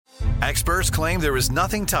Experts claim there is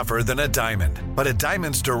nothing tougher than a diamond. But at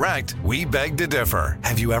Diamonds Direct, we beg to differ.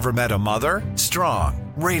 Have you ever met a mother?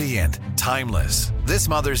 Strong, radiant, timeless. This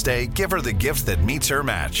Mother's Day, give her the gift that meets her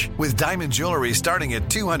match. With diamond jewelry starting at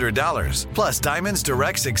 $200. Plus Diamonds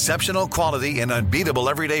Direct's exceptional quality and unbeatable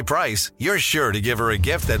everyday price, you're sure to give her a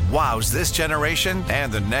gift that wows this generation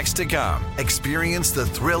and the next to come. Experience the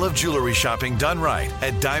thrill of jewelry shopping done right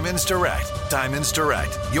at Diamonds Direct. Diamonds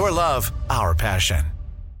Direct. Your love, our passion.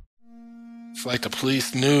 It's like the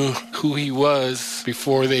police knew who he was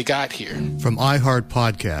before they got here. From iHeart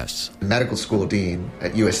Podcasts. The medical school dean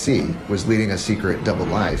at USC was leading a secret double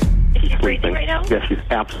life. Is he breathing right now? Yes, he's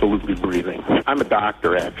absolutely breathing. I'm a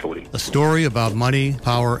doctor, actually. A story about money,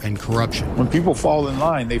 power, and corruption. When people fall in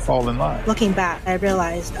line, they fall in line. Looking back, I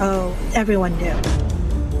realized, everyone knew.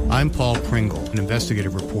 I'm Paul Pringle, an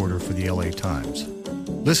investigative reporter for the LA Times.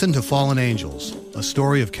 Listen to Fallen Angels, a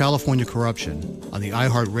story of California corruption on the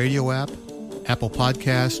iHeart Radio app, Apple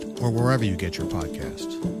Podcast, or wherever you get your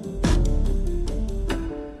podcasts.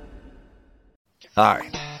 Hi,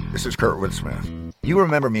 this is Kurtwood Smith. You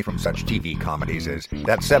remember me from such TV comedies as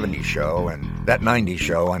That 70s Show and That 90s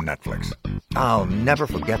Show on Netflix. I'll never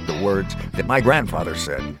forget the words that my grandfather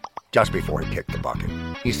said just before he kicked the bucket.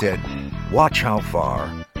 He said, "Watch how far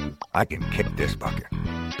I can kick this bucket."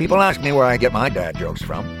 People ask me where I get my dad jokes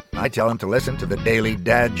from. I tell them to listen to the Daily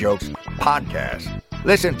Dad Jokes podcast.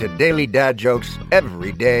 Listen to Daily Dad Jokes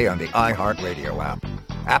every day on the iHeartRadio app,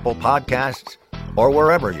 Apple Podcasts, or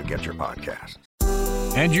wherever you get your podcasts.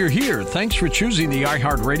 And you're here. Thanks for choosing the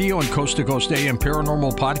iHeartRadio and Coast to Coast AM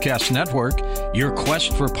Paranormal Podcast Network. Your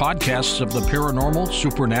quest for podcasts of the paranormal,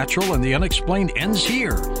 supernatural, and the unexplained ends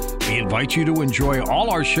here. We invite you to enjoy all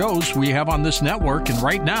our shows we have on this network. And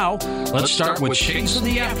right now, let's start with Shades of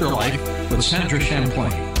the Afterlife with Sandra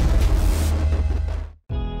Champlain.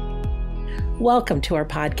 Welcome to our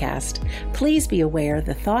podcast. Please be aware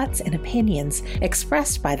the thoughts and opinions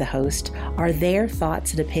expressed by the host are their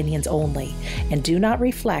thoughts and opinions only and do not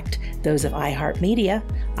reflect those of iHeartMedia,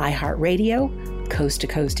 iHeartRadio, Coast to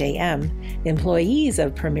Coast AM, employees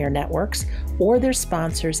of Premier Networks, or their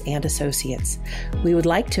sponsors and associates. We would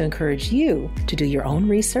like to encourage you to do your own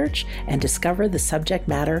research and discover the subject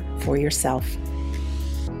matter for yourself.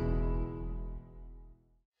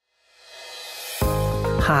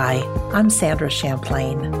 Hi, I'm Sandra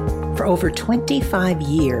Champlain. For over 25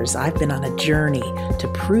 years, I've been on a journey to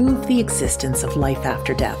prove the existence of life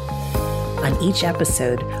after death. On each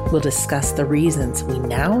episode, we'll discuss the reasons we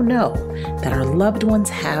now know that our loved ones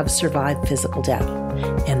have survived physical death,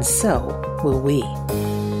 and so will we.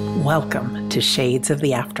 Welcome to Shades of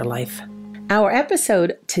the Afterlife. Our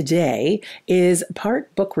episode today is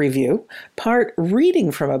part book review, part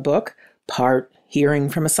reading from a book, part hearing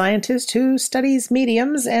from a scientist who studies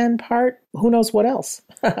mediums, and part who knows what else.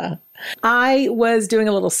 I was doing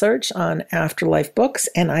a little search on afterlife books,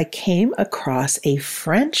 and I came across a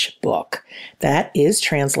French book that is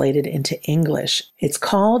translated into English. It's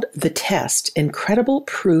called The Test: Incredible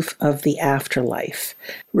Proof of the Afterlife,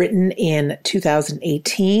 written in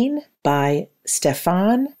 2018 by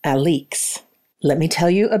Stéphane Alix. Let me tell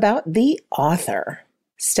you about the author.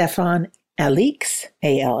 Stéphane Alix,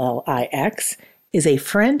 Allix, is a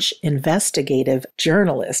French investigative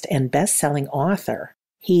journalist and best-selling author.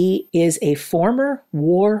 He is a former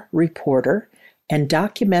war reporter and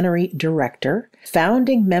documentary director,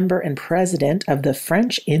 founding member and president of the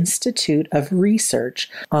French Institute of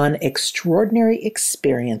Research on Extraordinary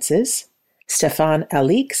Experiences. Stéphane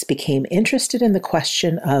Alix became interested in the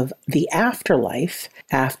question of the afterlife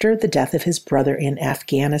after the death of his brother in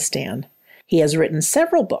Afghanistan. He has written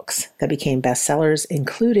several books that became bestsellers,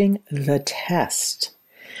 including The Test.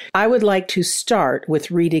 I would like to start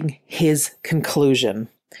with reading his conclusion.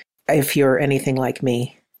 If you're anything like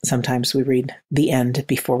me, sometimes we read the end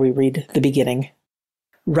before we read the beginning.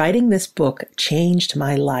 Writing this book changed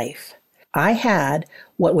my life. I had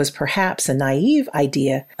what was perhaps a naive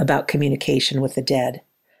idea about communication with the dead,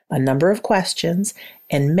 a number of questions,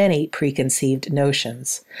 and many preconceived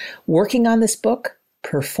notions. Working on this book,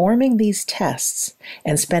 performing these tests,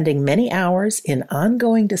 and spending many hours in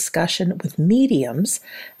ongoing discussion with mediums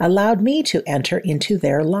allowed me to enter into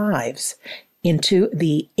their lives, into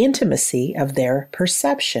the intimacy of their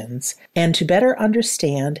perceptions, and to better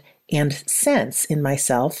understand and sense in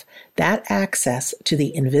myself that access to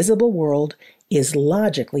the invisible world is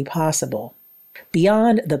logically possible.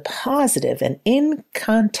 Beyond the positive and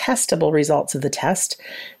incontestable results of the test,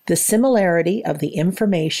 the similarity of the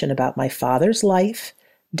information about my father's life,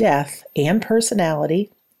 death, and personality,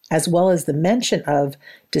 as well as the mention of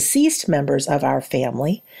deceased members of our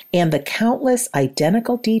family and the countless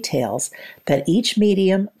identical details that each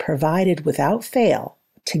medium provided without fail,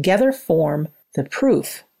 together form the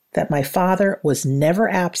proof that my father was never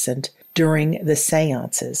absent during the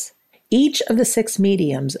seances. Each of the 6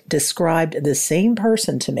 mediums described the same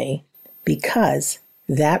person to me because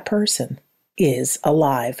that person is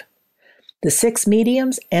alive. The 6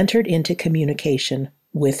 mediums entered into communication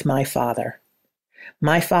with my father.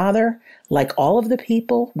 My father, like all of the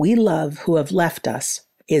people we love who have left us,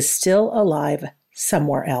 is still alive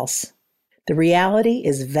somewhere else. The reality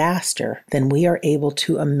is vaster than we are able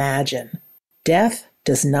to imagine. Death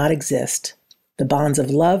does not exist. The bonds of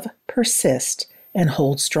love persist and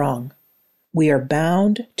hold strong. We are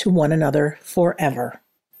bound to one another forever.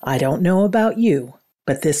 I don't know about you,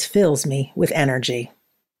 but this fills me with energy.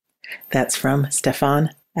 That's from Stefan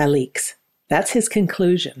Alix. That's his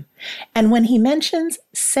conclusion. And when he mentions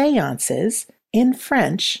seances, in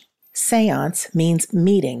French, séance means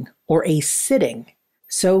meeting or a sitting.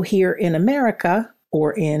 So here in America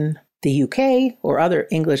or in the UK or other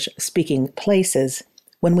English-speaking places,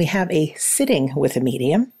 when we have a sitting with a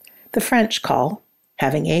medium, the French call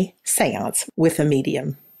having a séance with a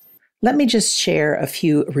medium. Let me just share a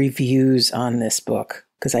few reviews on this book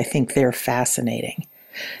because I think they're fascinating.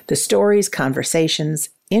 The stories, conversations,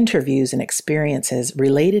 interviews, and experiences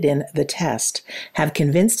related in The Test have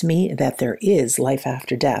convinced me that there is life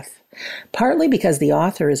after death, partly because the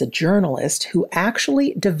author is a journalist who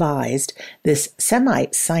actually devised this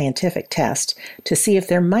semi-scientific test to see if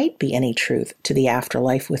there might be any truth to the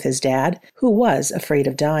afterlife with his dad, who was afraid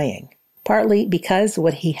of dying. Partly because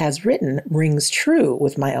what he has written rings true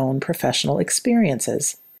with my own professional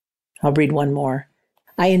experiences. I'll read one more.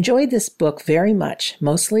 I enjoyed this book very much,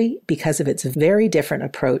 mostly because of its very different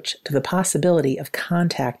approach to the possibility of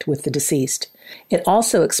contact with the deceased. It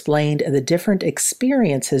also explained the different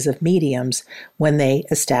experiences of mediums when they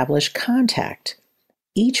establish contact.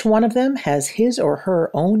 Each one of them has his or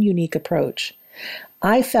her own unique approach.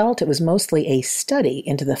 I felt it was mostly a study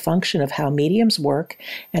into the function of how mediums work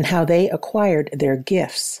and how they acquired their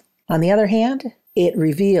gifts. On the other hand, it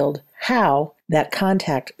revealed how that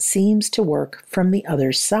contact seems to work from the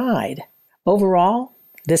other side. Overall,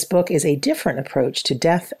 this book is a different approach to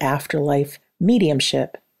death, afterlife,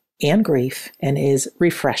 mediumship, and grief, and is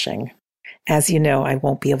refreshing. As you know, I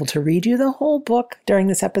won't be able to read you the whole book during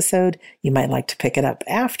this episode. You might like to pick it up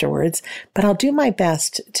afterwards, but I'll do my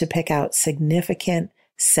best to pick out significant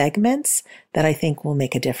segments that I think will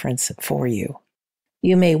make a difference for you.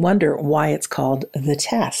 You may wonder why it's called The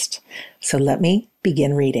Test, so let me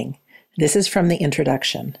begin reading. This is from the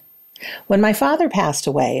introduction. When my father passed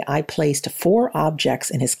away, I placed 4 objects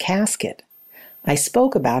in his casket. I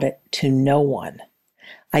spoke about it to no one.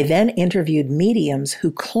 I then interviewed mediums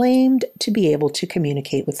who claimed to be able to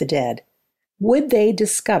communicate with the dead. Would they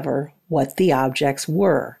discover what the objects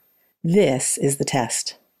were? This is the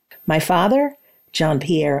test. My father,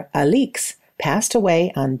 Jean-Pierre Alix, passed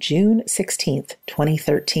away on June 16,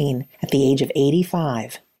 2013, at the age of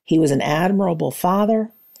 85. He was an admirable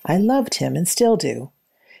father. I loved him and still do.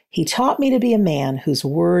 He taught me to be a man whose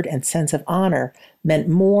word and sense of honor meant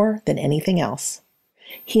more than anything else.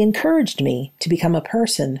 He encouraged me to become a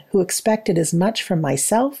person who expected as much from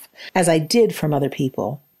myself as I did from other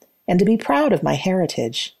people, and to be proud of my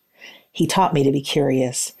heritage. He taught me to be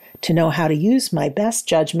curious, to know how to use my best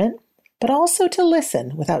judgment, but also to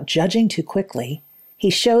listen without judging too quickly. He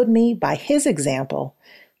showed me by his example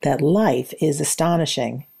that life is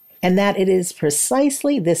astonishing, and that it is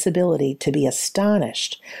precisely this ability to be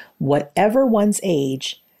astonished, whatever one's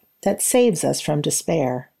age, that saves us from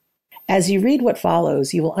despair. As you read what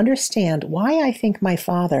follows, you will understand why I think my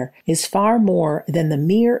father is far more than the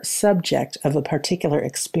mere subject of a particular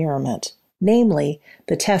experiment, namely,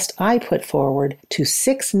 the test I put forward to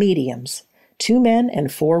 6 mediums, 2 men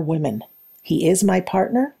and 4 women. He is my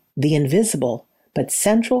partner, the invisible but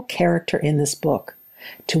central character in this book,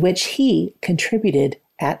 to which he contributed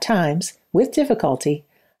at times with difficulty,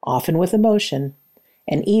 often with emotion,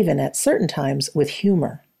 and even at certain times with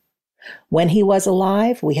humor. When he was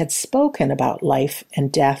alive, we had spoken about life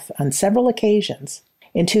and death on several occasions.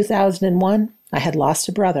 In 2001, I had lost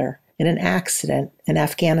a brother in an accident in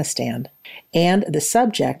Afghanistan, and the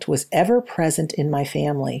subject was ever present in my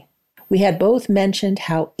family. We had both mentioned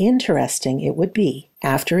how interesting it would be,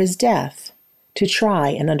 after his death, to try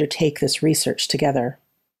and undertake this research together.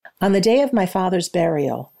 On the day of my father's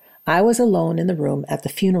burial, I was alone in the room at the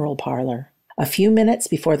funeral parlor. A few minutes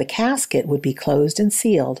before the casket would be closed and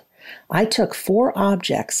sealed, I took 4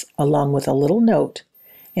 objects along with a little note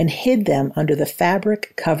and hid them under the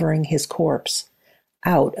fabric covering his corpse.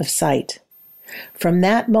 out of sight. From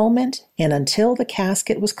that moment and until the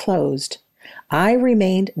casket was closed, I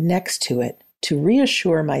remained next to it to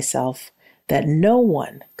reassure myself that no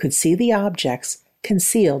one could see the objects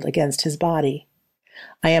concealed against his body.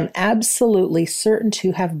 I am absolutely certain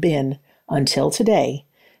to have been, until today,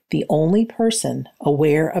 the only person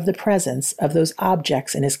aware of the presence of those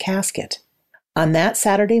objects in his casket. On that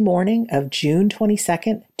Saturday morning of June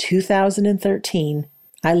 22nd, 2013,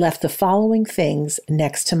 I left the following things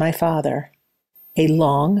next to my father: a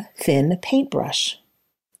long, thin paintbrush,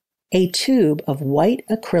 a tube of white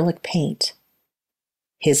acrylic paint,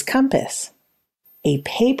 his compass, a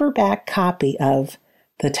paperback copy of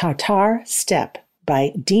The Tartar Steppe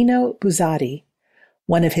by Dino Buzzati,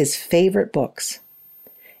 one of his favorite books,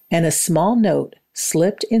 and a small note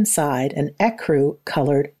slipped inside an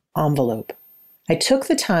ecru-colored envelope. I took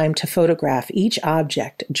the time to photograph each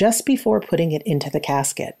object just before putting it into the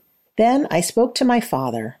casket. Then I spoke to my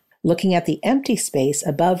father, looking at the empty space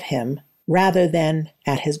above him rather than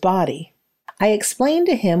at his body. I explained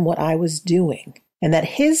to him what I was doing, and that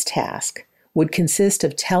his task would consist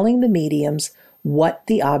of telling the mediums what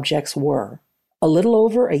the objects were. A little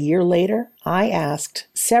over a year later, I asked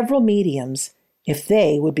several mediums if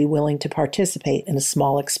they would be willing to participate in a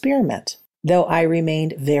small experiment, though I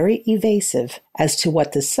remained very evasive as to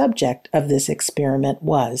what the subject of this experiment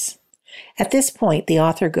was. At this point, the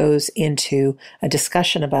author goes into a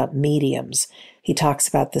discussion about mediums. He talks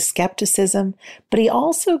about the skepticism, but he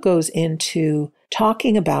also goes into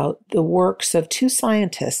talking about the works of two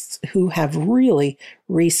scientists who have really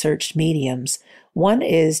researched mediums. One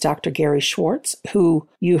is Dr. Gary Schwartz, who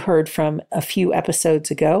you heard from a few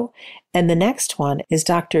episodes ago, and the next one is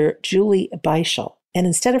Dr. Julie Beischel. And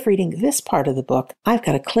instead of reading this part of the book, I've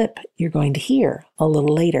got a clip you're going to hear a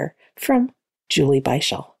little later from Julie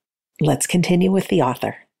Beischel. Let's continue with the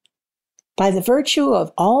author. By the virtue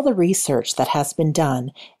of all the research that has been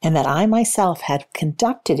done and that I myself had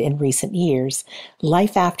conducted in recent years,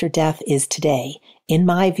 life after death is today, in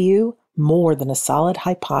my view, more than a solid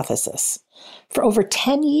hypothesis. For over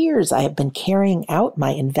 10 years, I have been carrying out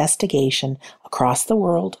my investigation across the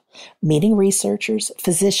world, meeting researchers,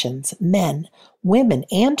 physicians, men, women,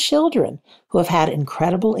 and children who have had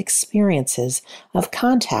incredible experiences of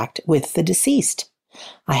contact with the deceased.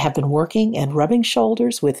 I have been working and rubbing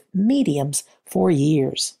shoulders with mediums for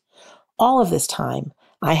years. All of this time,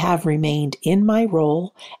 I have remained in my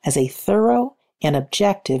role as a thorough and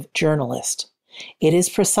objective journalist. It is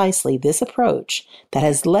precisely this approach that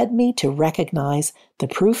has led me to recognize the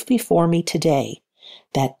proof before me today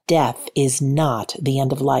that death is not the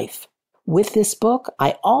end of life. With this book,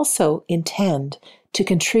 I also intend to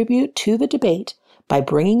contribute to the debate by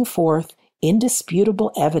bringing forth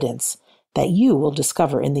indisputable evidence that you will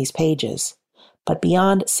discover in these pages. But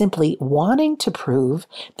beyond simply wanting to prove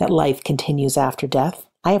that life continues after death,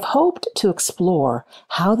 I have hoped to explore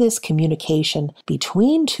how this communication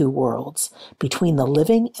between two worlds, between the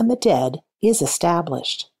living and the dead, is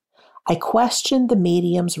established. I question the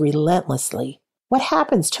mediums relentlessly. What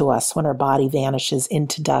happens to us when our body vanishes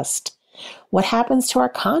into dust? What happens to our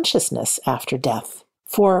consciousness after death?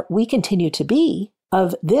 For we continue to be,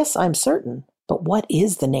 of this I'm certain, but what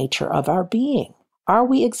is the nature of our being? Are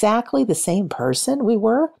we exactly the same person we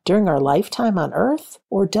were during our lifetime on Earth,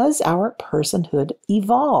 or does our personhood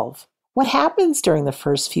evolve? What happens during the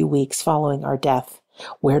first few weeks following our death?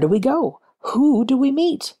 Where do we go? Who do we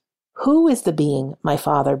meet? Who is the being my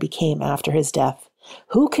father became after his death?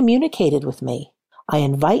 Who communicated with me? I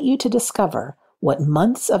invite you to discover what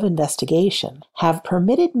months of investigation have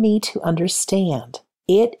permitted me to understand.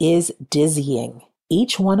 It is dizzying.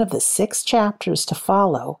 Each one of the 6 chapters to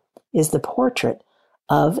follow is the portrait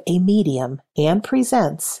of a medium and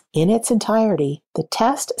presents, in its entirety, the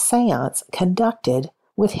test seance conducted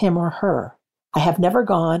with him or her. I have never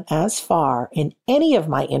gone as far in any of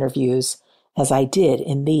my interviews as I did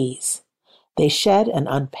in these. They shed an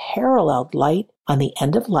unparalleled light on the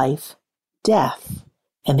end of life, death,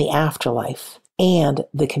 and the afterlife, and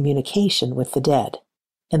the communication with the dead.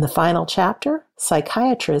 In the final chapter,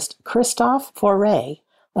 psychiatrist Christophe Faure,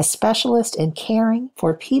 a specialist in caring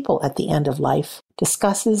for people at the end of life,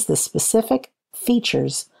 discusses the specific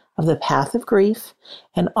features of the path of grief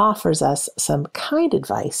and offers us some kind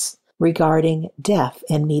advice regarding death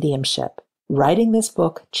and mediumship. Writing this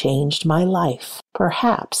book changed my life.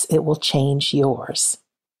 Perhaps it will change yours.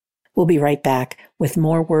 We'll be right back with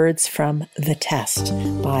more words from The Test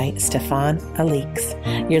by Stefan Alix.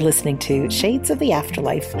 You're listening to Shades of the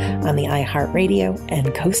Afterlife on the iHeartRadio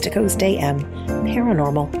and Coast to Coast AM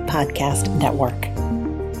Paranormal Podcast Network.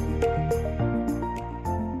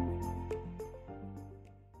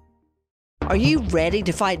 Are you ready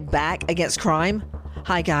to fight back against crime?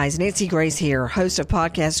 Hi guys, Nancy Grace here, host of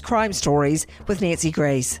podcast Crime Stories with Nancy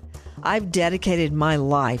Grace. I've dedicated my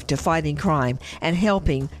life to fighting crime and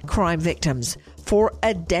helping crime victims. For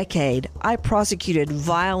a decade, I prosecuted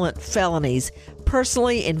violent felonies,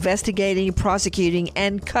 personally investigating, prosecuting,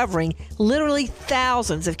 and covering literally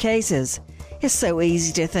thousands of cases. It's so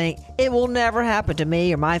easy to think it will never happen to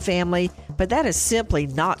me or my family, but that is simply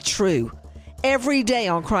not true. Every day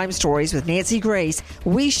on Crime Stories with Nancy Grace,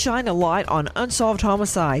 we shine a light on unsolved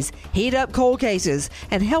homicides, heat up cold cases,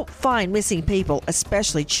 and help find missing people,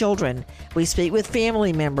 especially children. We speak with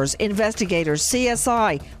family members, investigators,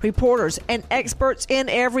 CSI, reporters, and experts in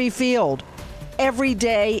every field. Every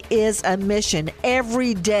day is a mission.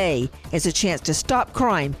 Every day is a chance to stop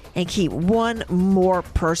crime and keep one more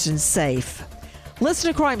person safe.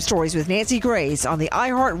 Listen to Crime Stories with Nancy Grace on the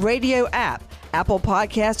iHeartRadio app, Apple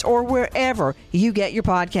Podcasts, or wherever you get your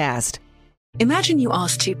podcast. Imagine you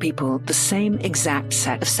ask two people the same exact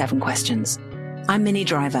set of 7 questions. I'm Minnie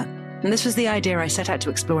Driver, and this was the idea I set out to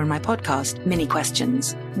explore in my podcast, Minnie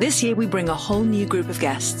Questions. This year, we bring a whole new group of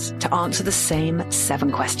guests to answer the same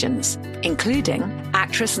 7 questions, including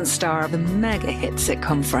actress and star of the mega hit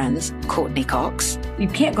sitcom Friends, Courtney Cox. You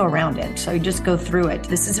can't go around it, so you just go through it.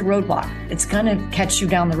 This is a roadblock. It's going to catch you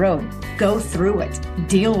down the road. Go through it.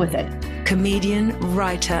 Deal with it. Comedian,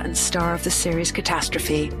 writer, and star of the series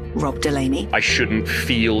Catastrophe, Rob Delaney. I shouldn't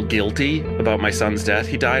feel guilty about my son's death.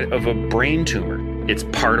 He died of a brain tumor. It's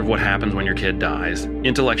part of what happens when your kid dies.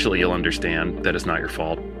 Intellectually, you'll understand that it's not your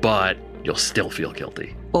fault, but you'll still feel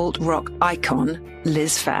guilty. Alt-rock icon,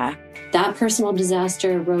 Liz Phair. That personal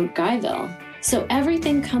disaster wrote Guyville. So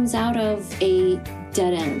everything comes out of a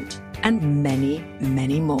dead end. And many,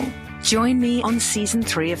 many more. Join me on Season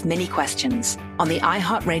 3 of Minnie Questions on the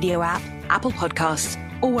iHeartRadio app, Apple Podcasts,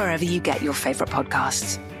 or wherever you get your favorite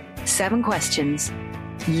podcasts. 7 questions,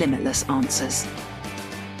 limitless answers.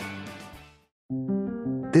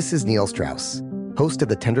 This is Neil Strauss, host of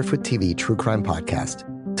the Tenderfoot TV true crime podcast,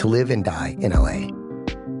 To Live and Die in LA.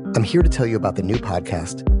 I'm here to tell you about the new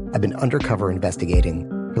podcast I've been undercover investigating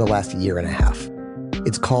for the last year and a half.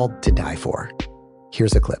 It's called To Die For.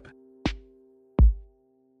 Here's a clip.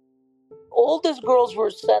 All these girls were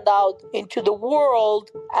sent out into the world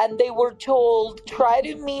and they were told, try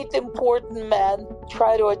to meet important men,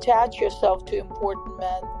 try to attach yourself to important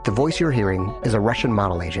men. The voice you're hearing is a Russian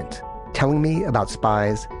model agent telling me about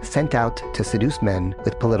spies sent out to seduce men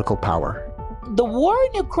with political power. The war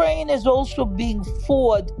in Ukraine is also being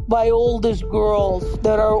fought by all these girls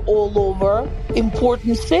that are all over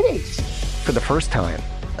important cities. For the first time,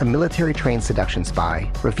 a military-trained seduction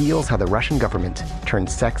spy reveals how the Russian government turned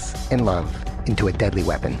sex and love into a deadly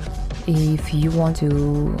weapon. If you want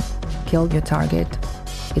to kill your target,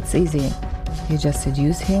 it's easy. You just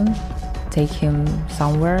seduce him, take him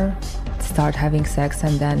somewhere, start having sex,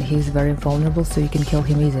 and then he's very vulnerable, so you can kill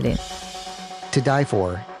him easily. To Die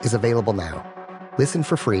For is available now. Listen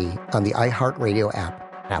for free on the iHeartRadio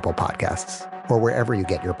app, Apple Podcasts, or wherever you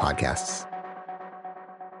get your podcasts.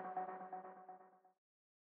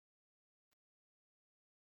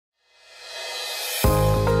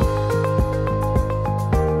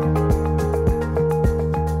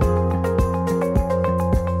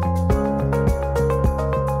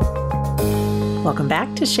 Welcome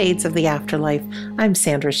back to Shades of the Afterlife. I'm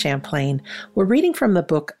Sandra Champlain. We're reading from the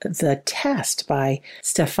book The Test by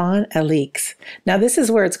Stefan Alix. Now, this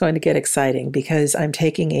is where it's going to get exciting because I'm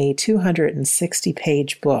taking a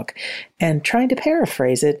 260-page book and trying to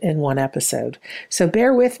paraphrase it in one episode. So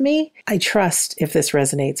bear with me. I trust if this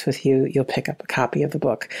resonates with you, you'll pick up a copy of the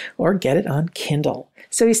book or get it on Kindle.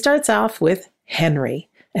 So he starts off with Henry.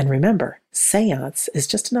 And remember, seance is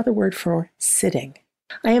just another word for sitting.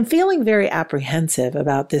 I am feeling very apprehensive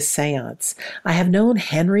about this seance. I have known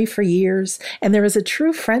Henry for years, and there is a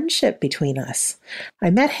true friendship between us. I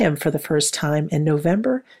met him for the first time in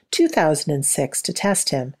November 2006 to test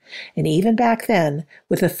him, and even back then,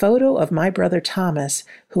 with a photo of my brother Thomas,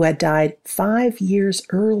 who had died 5 years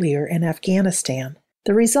earlier in Afghanistan.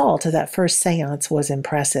 The result of that first seance was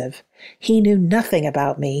impressive. He knew nothing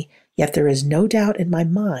about me, yet there is no doubt in my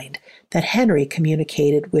mind that Henry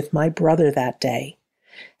communicated with my brother that day.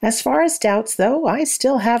 As far as doubts, though, I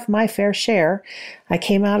still have my fair share. I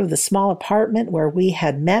came out of the small apartment where we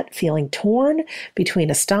had met feeling torn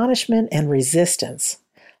between astonishment and resistance.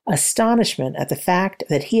 Astonishment at the fact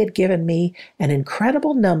that he had given me an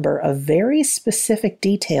incredible number of very specific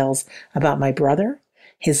details about my brother,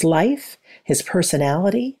 his life, his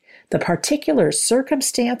personality, the particular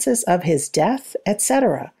circumstances of his death,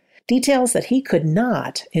 etc. details that he could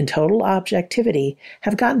not, in total objectivity,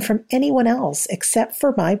 have gotten from anyone else except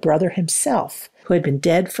for my brother himself, who had been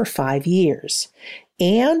dead for 5 years.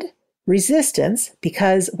 And resistance,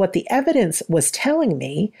 because what the evidence was telling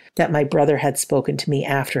me, that my brother had spoken to me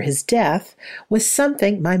after his death, was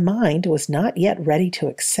something my mind was not yet ready to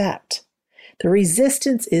accept. The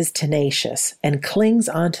resistance is tenacious and clings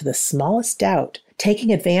on to the smallest doubt,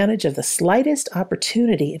 taking advantage of the slightest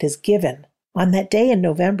opportunity it is given. On that day in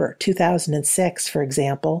November 2006, for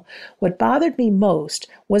example, what bothered me most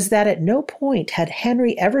was that at no point had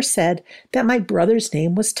Henry ever said that my brother's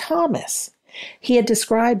name was Thomas. He had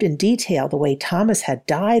described in detail the way Thomas had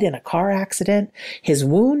died in a car accident, his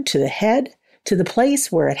wound to the head, to the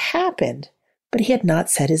place where it happened, but he had not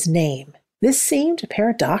said his name. This seemed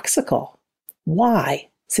paradoxical. Why?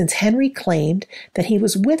 Since Henry claimed that he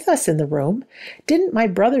was with us in the room, didn't my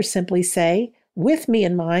brother simply say, with me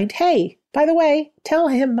in mind, "Hey, by the way, tell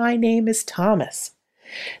him my name is Thomas"?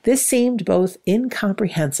 This seemed both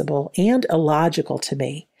incomprehensible and illogical to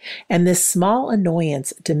me, and this small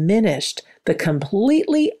annoyance diminished the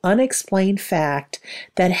completely unexplained fact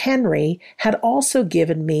that Henry had also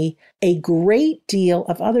given me a great deal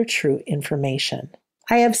of other true information.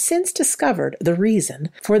 I have since discovered the reason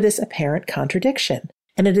for this apparent contradiction,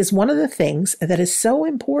 and it is one of the things that is so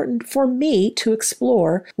important for me to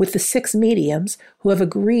explore with the 6 mediums who have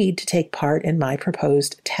agreed to take part in my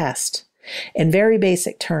proposed test. In very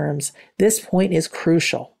basic terms, this point is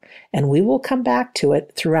crucial, and we will come back to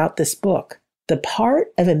it throughout this book. The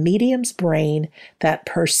part of a medium's brain that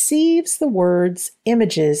perceives the words,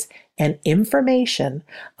 images, and information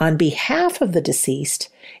on behalf of the deceased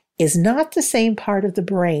is not the same part of the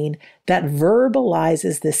brain that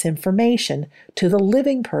verbalizes this information to the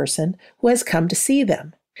living person who has come to see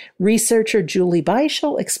them. Researcher Julie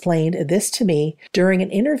Beischel explained this to me during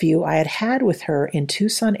an interview I had had with her in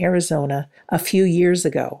Tucson, Arizona, a few years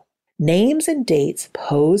ago. Names and dates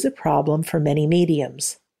pose a problem for many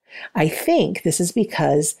mediums. I think this is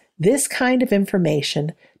because this kind of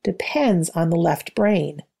information depends on the left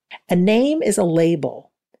brain. A name is a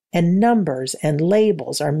label, and numbers and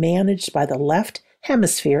labels are managed by the left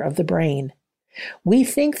hemisphere of the brain. We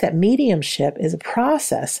think that mediumship is a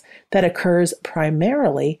process that occurs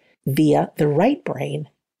primarily via the right brain.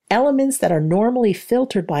 Elements that are normally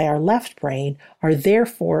filtered by our left brain are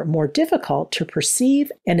therefore more difficult to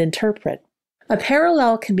perceive and interpret. A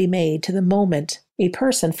parallel can be made to the moment a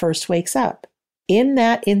person first wakes up. In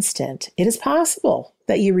that instant, it is possible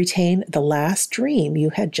that you retain the last dream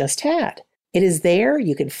you had just had. It is there,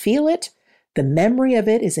 you can feel it. The memory of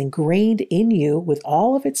it is ingrained in you with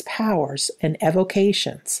all of its powers and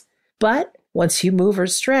evocations. But once you move or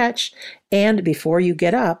stretch, and before you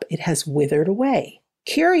get up, it has withered away.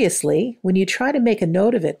 Curiously, when you try to make a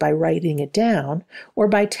note of it by writing it down or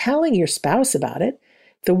by telling your spouse about it,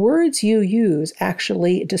 the words you use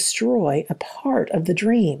actually destroy a part of the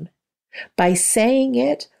dream. By saying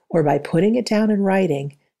it or by putting it down in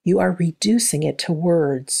writing, you are reducing it to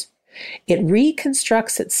words. It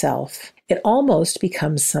reconstructs itself. It almost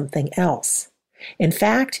becomes something else. In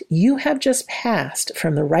fact, you have just passed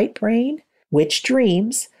from the right brain, which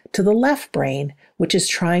dreams, to the left brain, which is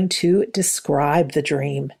trying to describe the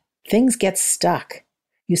dream. Things get stuck.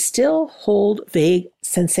 You still hold vague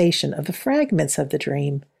sensation of the fragments of the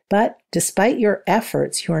dream, but despite your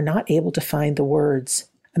efforts, you are not able to find the words.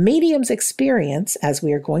 A medium's experience, as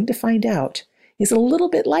we are going to find out, is a little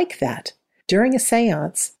bit like that. During a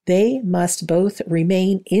seance, they must both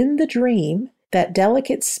remain in the dream, that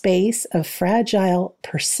delicate space of fragile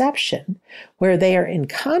perception where they are in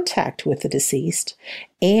contact with the deceased,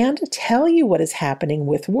 and tell you what is happening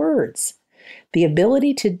with words. The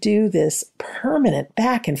ability to do this permanent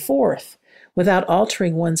back and forth without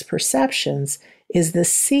altering one's perceptions is the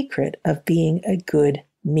secret of being a good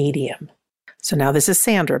medium. So now this is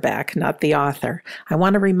Sandra back, not the author. I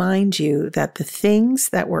want to remind you that the things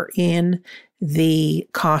that were in the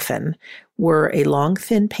coffin were a long,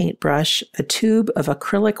 thin paintbrush, a tube of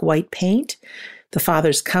acrylic white paint, the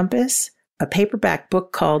father's compass, a paperback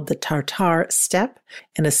book called The Tartar Step,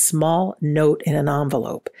 and a small note in an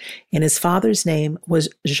envelope. And his father's name was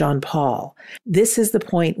Jean-Paul. This is the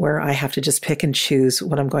point where I have to just pick and choose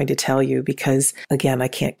what I'm going to tell you because, again, I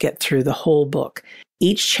can't get through the whole book.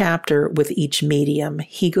 Each chapter with each medium,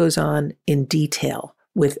 he goes on in detail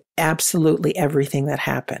with absolutely everything that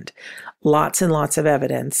happened. Lots and lots of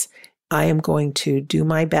evidence. I am going to do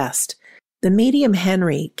my best. The medium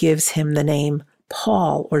Henry gives him the name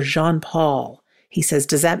Paul or Jean-Paul. He says,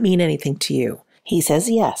 "Does that mean anything to you?" He says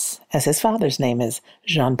yes, as his father's name is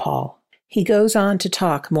Jean-Paul. He goes on to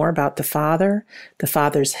talk more about the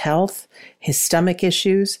father's health, his stomach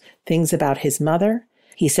issues, things about his mother.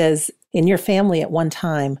 He says, in your family at one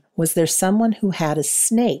time, was there someone who had a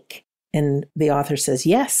snake? And the author says,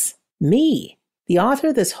 yes, me. The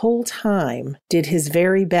author this whole time did his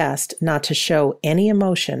very best not to show any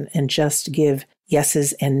emotion and just give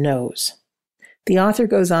yeses and nos. The author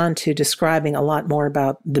goes on to describing a lot more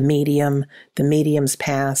about the medium's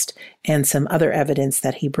past, and some other evidence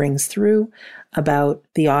that he brings through about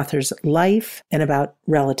the author's life and about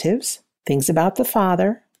relatives, things about the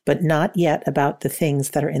father, but not yet about the things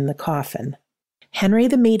that are in the coffin. Henry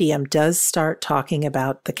the medium does start talking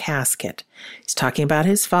about the casket. He's talking about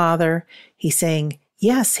his father. He's saying,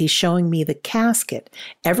 yes, he's showing me the casket.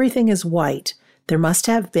 Everything is white. There must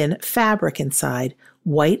have been fabric inside,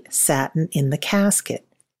 white satin in the casket.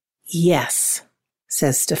 Yes,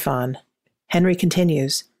 says Stefan. Henry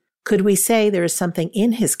continues, could we say there is something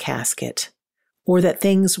in his casket, or that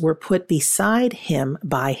things were put beside him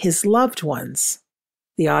by his loved ones?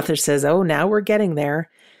 The author says, oh, now we're getting there.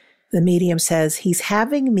 The medium says, he's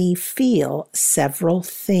having me feel several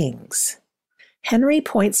things. Henry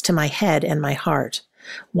points to my head and my heart.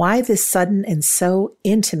 Why this sudden and so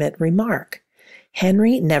intimate remark?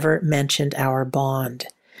 Henry never mentioned our bond.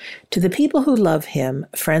 To the people who love him,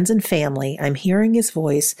 friends and family, I'm hearing his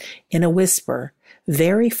voice in a whisper,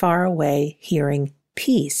 very far away, hearing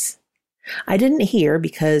peace. I didn't hear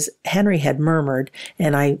because Henry had murmured,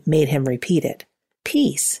 and I made him repeat it.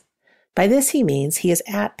 Peace. By this he means he is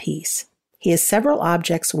at peace. He has several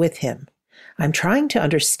objects with him. I'm trying to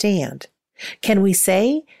understand. Can we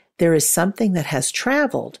say there is something that has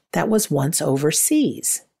traveled that was once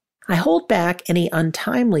overseas? I hold back any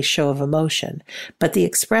untimely show of emotion, but the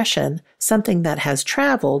expression, something that has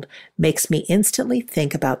traveled, makes me instantly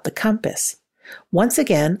think about the compass. Once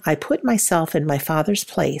again, I put myself in my father's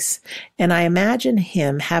place, and I imagine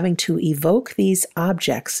him having to evoke these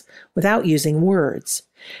objects without using words.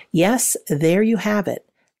 Yes, there you have it.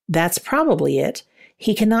 That's probably it.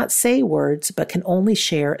 He cannot say words, but can only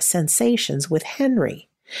share sensations with Henry.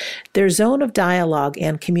 Their zone of dialogue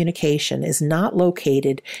and communication is not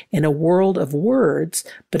located in a world of words,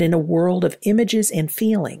 but in a world of images and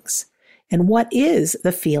feelings. And what is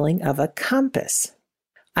the feeling of a compass?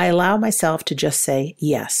 I allow myself to just say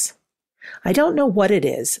yes. I don't know what it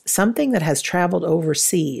is, something that has traveled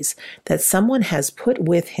overseas that someone has put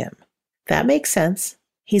with him. That makes sense.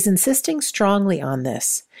 He's insisting strongly on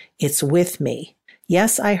this. It's with me.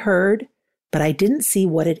 Yes, I heard, but I didn't see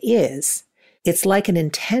what it is. It's like an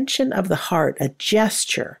intention of the heart, a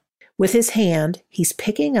gesture. With his hand, he's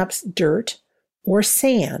picking up dirt or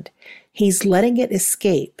sand. He's letting it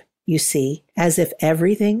escape, you see, as if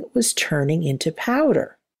everything was turning into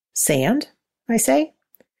powder. Sand, I say?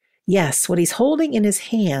 Yes, what he's holding in his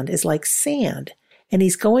hand is like sand, and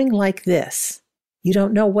he's going like this. You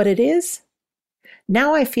don't know what it is?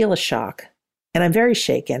 Now I feel a shock, and I'm very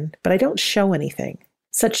shaken, but I don't show anything.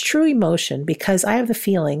 Such true emotion because I have the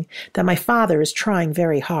feeling that my father is trying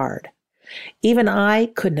very hard. Even I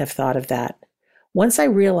couldn't have thought of that. Once I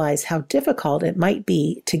realized how difficult it might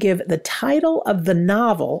be to give the title of the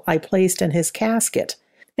novel I placed in his casket,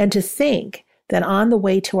 and to think that on the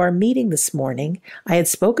way to our meeting this morning, I had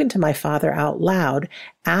spoken to my father out loud,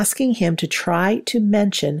 asking him to try to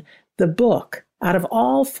mention the book out of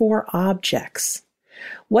all 4 objects.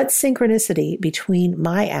 What synchronicity between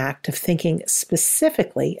my act of thinking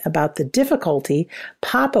specifically about the difficulty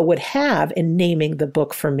Papa would have in naming the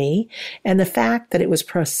book for me, and the fact that it was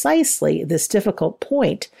precisely this difficult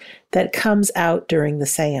point that comes out during the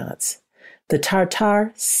seance. The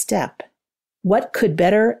Tartar steppe. What could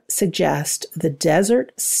better suggest the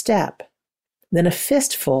desert steppe than a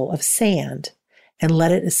fistful of sand and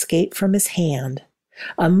let it escape from his hand,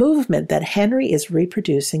 a movement that Henry is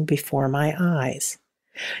reproducing before my eyes.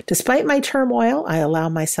 Despite my turmoil, I allow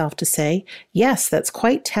myself to say, yes, that's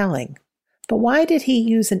quite telling. But why did he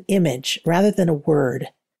use an image rather than a word?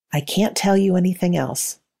 I can't tell you anything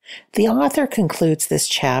else. The author concludes this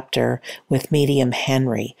chapter with medium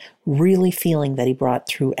Henry really feeling that he brought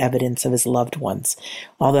through evidence of his loved ones.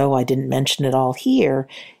 Although I didn't mention it all here,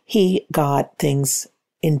 he got things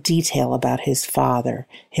in detail about his father,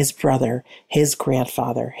 his brother, his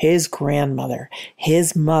grandfather, his grandmother,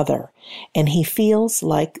 his mother, and he feels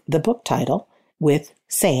like the book title, With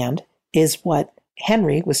Sand, is what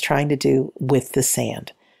Henry was trying to do with the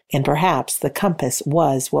sand, and perhaps the compass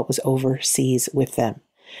was what was overseas with them.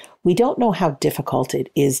 We don't know how difficult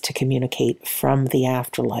it is to communicate from the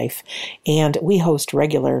afterlife, and we host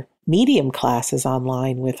regular medium classes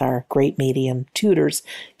online with our great medium tutors,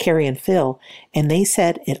 Carrie and Phil, and they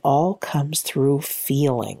said it all comes through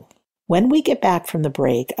feeling. When we get back from the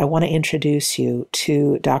break, I want to introduce you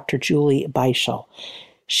to Dr. Julie Beischel.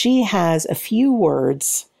 She has a few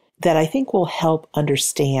words that I think will help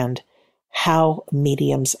understand how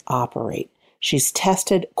mediums operate. She's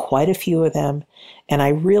tested quite a few of them, and I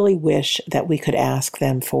really wish that we could ask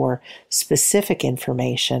them for specific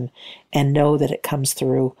information and know that it comes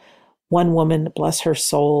through. One woman, bless her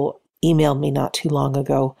soul, emailed me not too long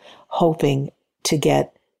ago, hoping to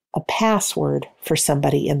get a password for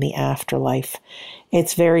somebody in the afterlife.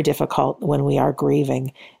 It's very difficult when we are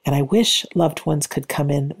grieving, and I wish loved ones could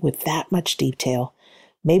come in with that much detail,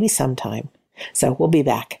 maybe sometime. So we'll be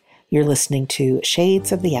back. You're listening to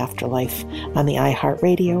Shades of the Afterlife on the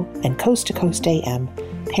iHeartRadio and Coast to Coast AM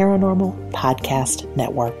Paranormal Podcast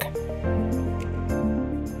Network.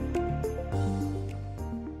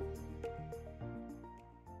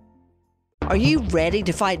 Are you ready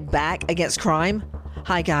to fight back against crime?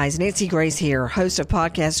 Hi guys, Nancy Grace here, host of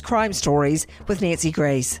podcast Crime Stories with Nancy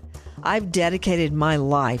Grace. I've dedicated my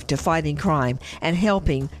life to fighting crime and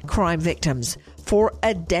helping crime victims. For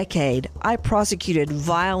a decade, I prosecuted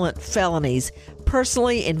violent felonies,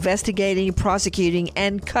 personally investigating, prosecuting,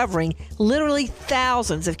 and covering literally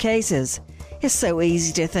thousands of cases. It's so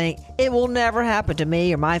easy to think it will never happen to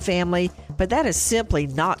me or my family, but that is simply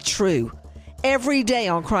not true. Every day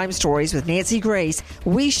on Crime Stories with Nancy Grace,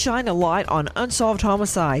 we shine a light on unsolved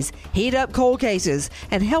homicides, heat up cold cases,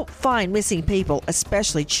 and help find missing people,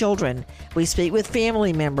 especially children. We speak with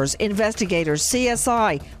family members, investigators,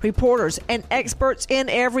 CSI, reporters, and experts in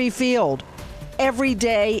every field. Every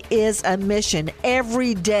day is a mission.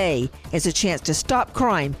 Every day is a chance to stop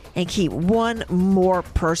crime and keep one more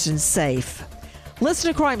person safe.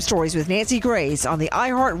 Listen to Crime Stories with Nancy Grace on the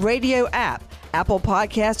iHeartRadio app, Apple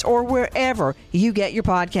Podcasts, or wherever you get your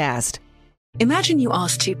podcast. Imagine you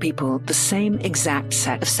ask two people the same exact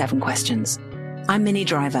set of 7 questions. I'm Minnie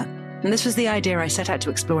Driver, and this was the idea I set out to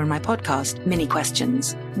explore in my podcast, Mini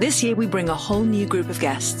Questions. This year, we bring a whole new group of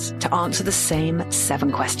guests to answer the same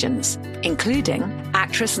 7 questions, including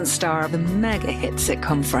actress and star of the mega hit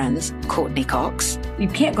sitcom Friends, Courtney Cox. You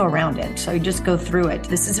can't go around it, so you just go through it.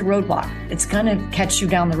 This is a roadblock. It's going to catch you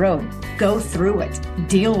down the road. Go through it.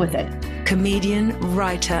 Deal with it. Comedian,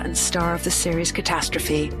 writer, and star of the series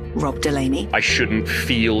Catastrophe, Rob Delaney. I shouldn't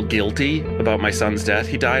feel guilty about my son's death.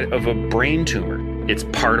 He died of a brain tumor. It's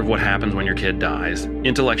part of what happens when your kid dies.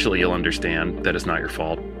 Intellectually, you'll understand that it's not your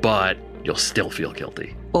fault, but you'll still feel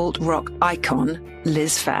guilty. Alt-rock icon,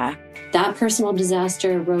 Liz Phair. That personal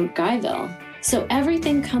disaster wrote Guyville. So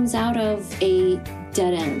everything comes out of a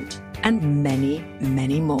dead end. And many,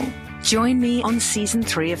 many more. Join me on Season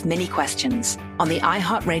 3 of Mini Questions on the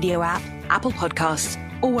iHeartRadio app, Apple Podcasts,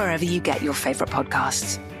 or wherever you get your favorite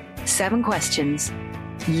podcasts. 7 questions,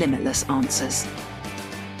 limitless answers.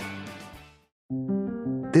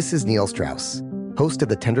 This is Neil Strauss, host of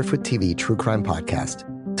the Tenderfoot TV true crime podcast,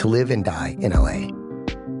 To Live and Die in LA.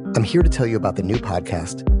 I'm here to tell you about the new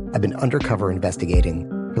podcast I've been undercover investigating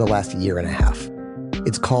for the last year and a half.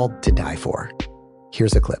 It's called To Die For.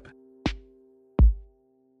 Here's a clip.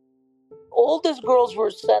 All these girls were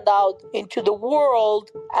sent out into the world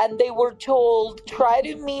and they were told, try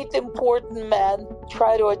to meet important men,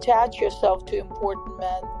 try to attach yourself to important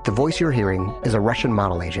men. The voice you're hearing is a Russian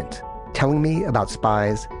model agent telling me about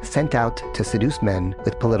spies sent out to seduce men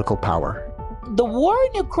with political power. The war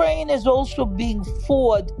in Ukraine is also being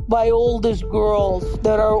fought by all these girls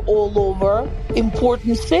that are all over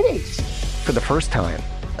important cities. For the first time,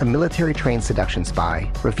 a military-trained seduction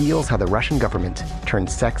spy reveals how the Russian government turned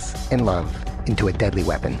sex and love into a deadly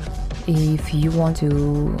weapon. If you want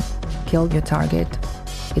to kill your target,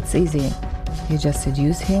 it's easy. You just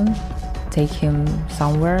seduce him, take him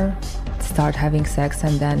somewhere, start having sex,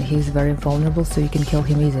 and then he's very vulnerable, so you can kill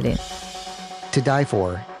him easily. To Die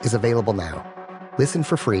For is available now. Listen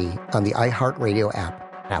for free on the iHeartRadio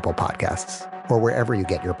app, Apple Podcasts, or wherever you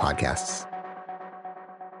get your podcasts.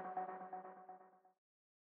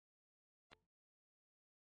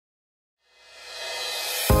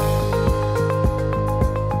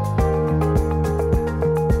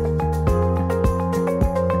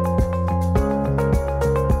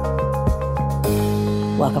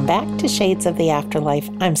 Welcome back to Shades of the Afterlife.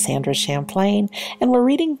 I'm Sandra Champlain, and we're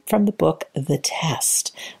reading from the book The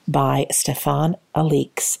Test by Stefan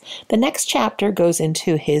Alix. The next chapter goes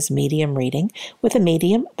into his medium reading with a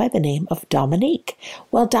medium by the name of Dominique.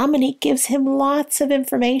 Well, Dominique gives him lots of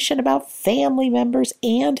information about family members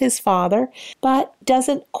and his father, but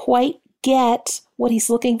doesn't quite get what he's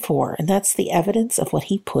looking for, and that's the evidence of what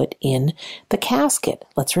he put in the casket.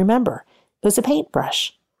 Let's remember, it was a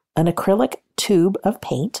paintbrush, an acrylic tube of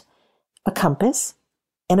paint, a compass,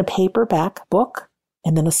 and a paperback book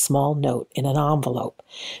and then a small note in an envelope.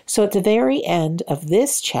 So at the very end of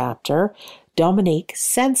this chapter, Dominique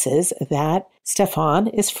senses that Stefan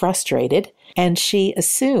is frustrated, and she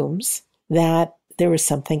assumes that there was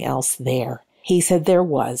something else there. He said there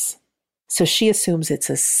was. So she assumes it's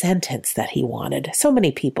a sentence that he wanted. So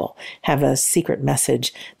many people have a secret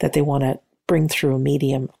message that they want to bring through a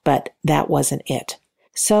medium, but that wasn't it.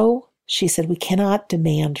 So she said, we cannot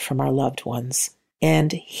demand from our loved ones.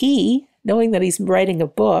 And he, knowing that he's writing a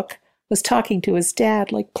book, was talking to his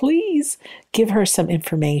dad, like, please give her some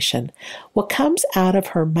information. What comes out of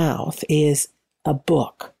her mouth is a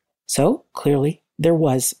book. So clearly there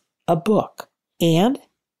was a book. And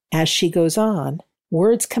as she goes on,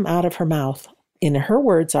 words come out of her mouth. And her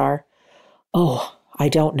words are, oh, I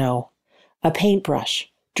don't know. A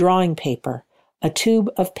paintbrush, drawing paper, a tube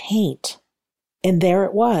of paint. And there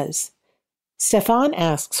it was. Stefan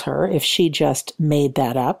asks her if she just made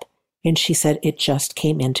that up. And she said it just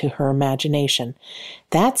came into her imagination.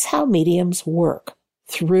 That's how mediums work,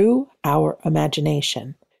 through our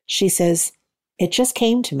imagination. She says, it just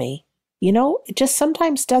came to me. You know, it just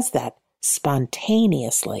sometimes does that,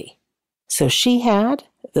 spontaneously. So she had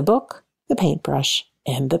the book, the paintbrush,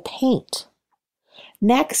 and the paint.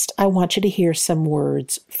 Next, I want you to hear some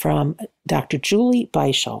words from Dr. Julie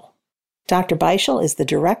Beischel. Dr. Beischel is the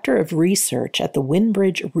Director of Research at the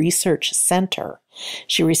Winbridge Research Center.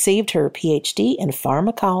 She received her PhD in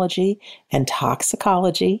pharmacology and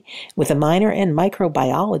toxicology with a minor in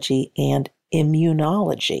microbiology and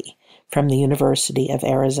immunology from the University of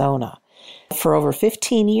Arizona. For over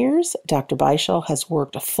 15 years, Dr. Beischel has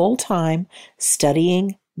worked full-time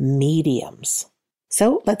studying mediums.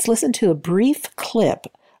 So let's listen to a brief clip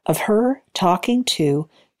of her talking to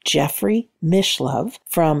Jeffrey Mishlove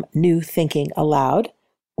from New Thinking Aloud.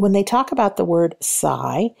 When they talk about the word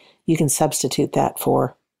psi, you can substitute that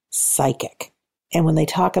for psychic. And when they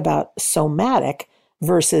talk about somatic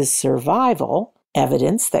versus survival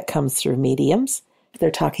evidence that comes through mediums, they're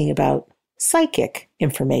talking about psychic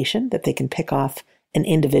information that they can pick off an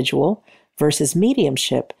individual versus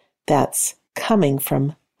mediumship that's coming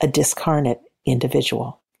from a discarnate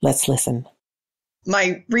individual. Let's listen.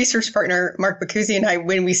 My research partner, Mark Bacuzzi, and I,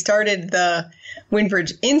 when we started the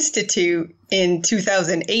Winbridge Institute in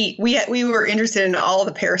 2008, we were interested in all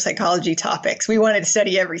the parapsychology topics. We wanted to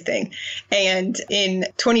study everything. And in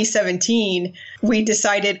 2017, we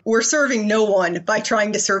decided we're serving no one by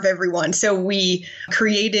trying to serve everyone. So we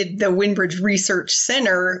created the Winbridge Research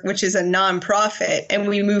Center, which is a nonprofit, and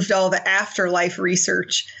we moved all the afterlife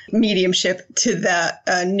research mediumship to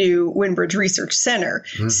the new Winbridge Research Center.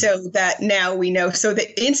 Mm-hmm. So that now we know. So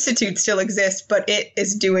the Institute still exists, but it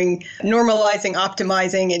is doing normalizing,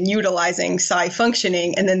 optimizing, and utilizing psi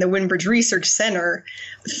functioning. And then the Winbridge Research Center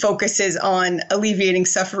focuses on alleviating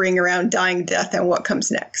suffering around dying, death, and what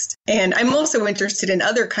comes next. And I'm also interested in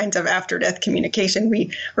other kinds of after-death communication.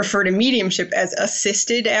 We refer to mediumship as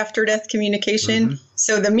assisted after-death communication. Mm-hmm.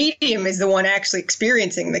 So the medium is the one actually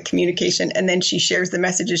experiencing the communication, and then she shares the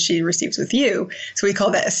messages she receives with you. So we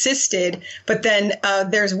call that assisted. But then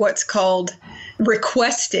there's what's called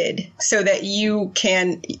requested, so that you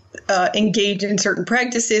can engage in certain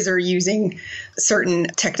practices or using certain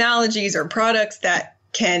technologies or products that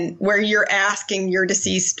where you're asking your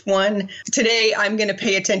deceased one, today I'm going to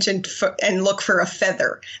pay attention and look for a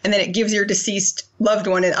feather. And then it gives your deceased loved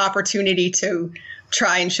one an opportunity to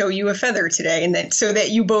try and show you a feather today, and then so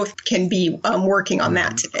that you both can be working on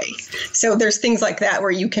that today. So there's things like that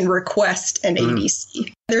where you can request an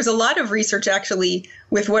ABC. There's a lot of research actually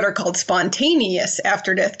with what are called spontaneous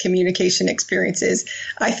after-death communication experiences.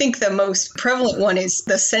 I think the most prevalent one is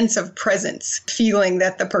the sense of presence, feeling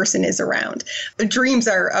that the person is around. Dreams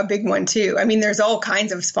are a big one too. I mean, there's all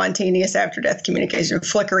kinds of spontaneous after-death communication,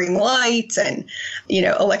 flickering lights and,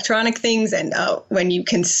 electronic things. And when you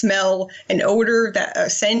can smell an odor, a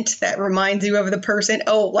scent that reminds you of the person.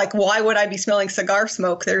 Oh, like, why would I be smelling cigar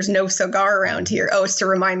smoke? There's no cigar around here. Oh, it's to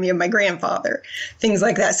remind me of my grandfather. Things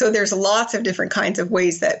like that. So there's lots of different kinds of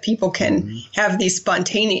ways that people can have these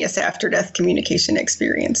spontaneous after-death communication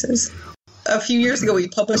experiences. A few years ago, we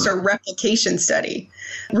published a replication study,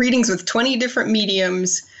 readings with 20 different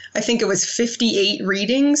mediums. I think it was 58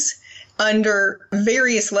 readings under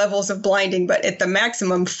various levels of blinding, but at the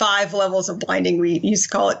maximum 5 levels of blinding. We used to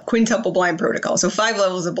call it quintuple blind protocol. So 5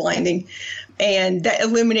 levels of blinding. And that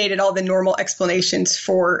eliminated all the normal explanations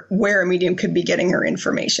for where a medium could be getting her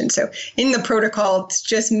information. So in the protocol, it's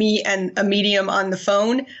just me and a medium on the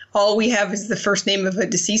phone. All we have is the first name of a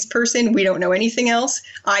deceased person. We don't know anything else.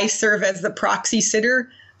 I serve as the proxy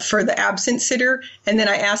sitter for the absent sitter. And then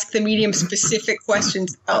I ask the medium specific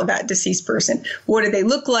questions about that deceased person. What did they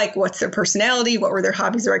look like? What's their personality? What were their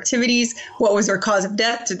hobbies or activities? What was their cause of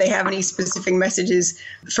death? Did they have any specific messages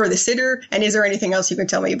for the sitter? And is there anything else you can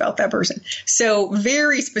tell me about that person? So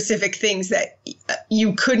very specific things that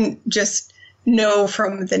you couldn't just know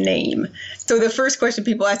from the name. So the first question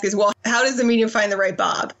people ask is, well, how does the medium find the right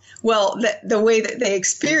Bob? Well, the way that they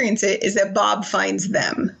experience it is that Bob finds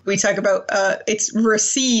them. We talk about it's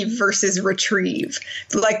receive versus retrieve,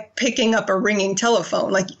 like picking up a ringing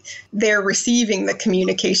telephone. Like they're receiving the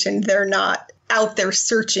communication. They're not out there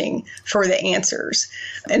searching for the answers.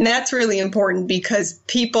 And that's really important because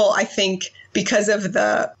people, I think, because of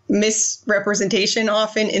the misrepresentation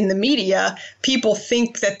often in the media, people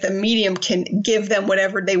think that the medium can give them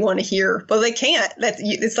whatever they want to hear. Well, they can't.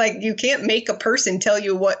 It's like you can't make a person tell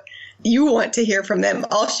you what you want to hear from them.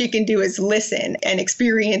 All she can do is listen and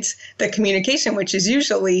experience the communication, which is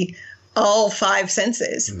usually all five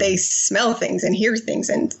senses. They smell things and hear things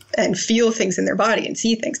and feel things in their body and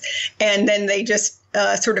see things. And then they just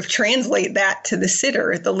sort of translate that to the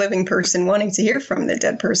sitter, the living person wanting to hear from the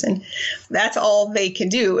dead person. That's all they can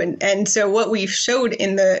do. And so what we showed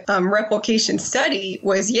in the replication study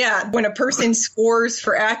was, when a person scores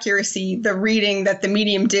for accuracy, the reading that the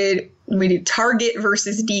medium did, we did target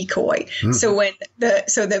versus decoy. So when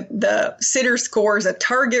the sitter scores a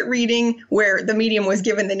target reading where the medium was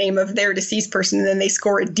given the name of their deceased person, and then they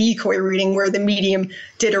score a decoy reading where the medium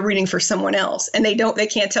did a reading for someone else, and they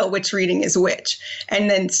can't tell which reading is which. And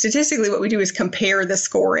then statistically what we do is compare the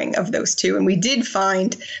scoring of those two. And we did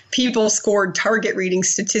find people scored target readings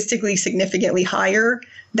statistically significantly higher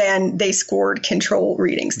than they scored control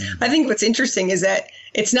readings. I think what's interesting is that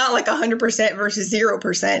it's not like 100% versus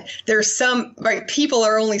 0%. There's some, right? People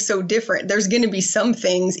are only so different. There's going to be some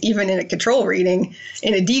things, even in a control reading,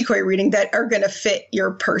 in a decoy reading, that are going to fit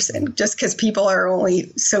your person just because people are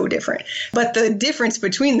only so different. But the difference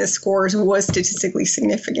between the scores was statistically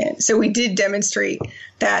significant. So we did demonstrate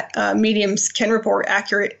that mediums can report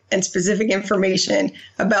accurate and specific information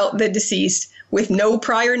about the deceased with no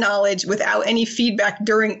prior knowledge, without any feedback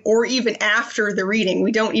during or even after the reading.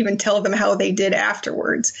 We don't even tell them how they did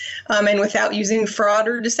afterwards. And without using fraud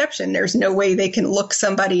or deception, there's no way they can look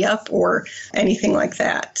somebody up or anything like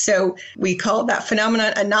that. So we call that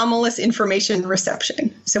phenomenon anomalous information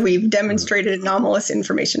reception. So we've demonstrated anomalous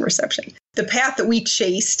information reception. The path that we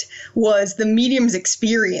chased was the medium's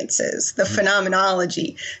experiences, the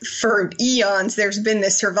phenomenology. For eons, there's been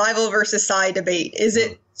this survival versus psi debate. Is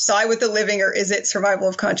it psi with the living, or is it survival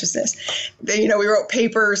of consciousness? We wrote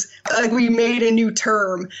papers, we made a new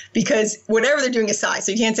term because whatever they're doing is psi.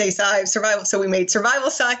 So you can't say psi, survival. So we made survival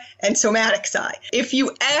psi and somatic psi. If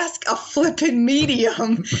you ask a flippin'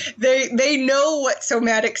 medium, they know what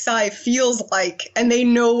somatic psi feels like, and they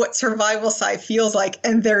know what survival psi feels like,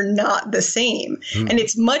 and they're not the same. And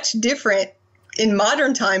it's much different in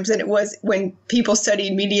modern times than it was when people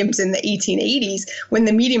studied mediums in the 1880s, when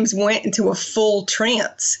the mediums went into a full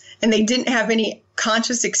trance and they didn't have any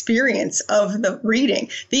conscious experience of the reading.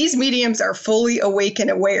 These mediums are fully awake and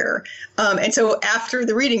aware. And so after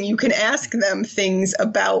the reading, you can ask them things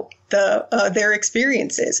about their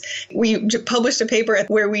experiences. We published a paper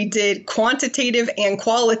where we did quantitative and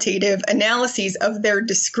qualitative analyses of their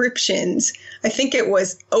descriptions. I think it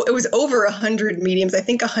was over 100 mediums. I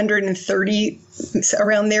think 130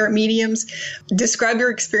 around there mediums. Describe your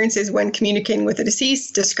experiences when communicating with a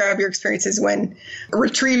deceased. Describe your experiences when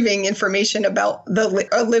retrieving information about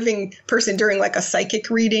a living person during like a psychic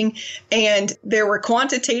reading. And there were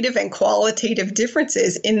quantitative and qualitative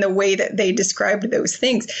differences in the way that they described those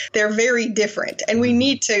things. They're very different. And we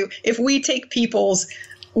need to, if we take people's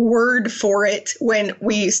word for it when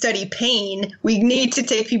we study pain, we need to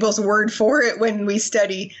take people's word for it when we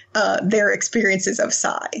study their experiences of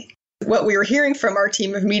psi. What we were hearing from our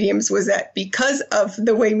team of mediums was that because of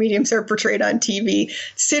the way mediums are portrayed on TV,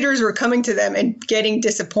 sitters were coming to them and getting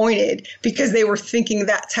disappointed because they were thinking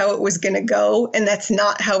that's how it was going to go, and that's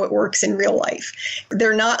not how it works in real life.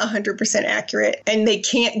 They're not 100% accurate, and they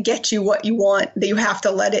can't get you what you want. You have to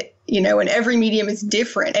let it, and every medium is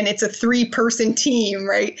different, and it's a 3-person team,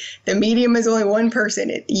 right? The medium is only one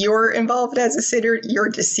person. You're involved as a sitter, your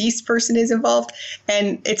deceased person is involved,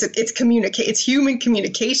 and it's human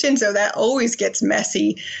communication, so that always gets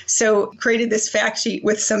messy. So created this fact sheet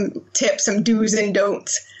with some tips, some do's and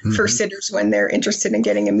don'ts for sitters when they're interested in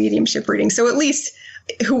getting a mediumship reading. So at least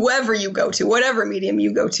whoever you go to, whatever medium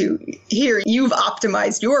you go to, here you've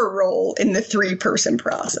optimized your role in the 3-person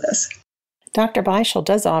process. Dr. Beischel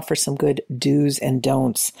does offer some good do's and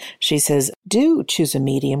don'ts. She says, do choose a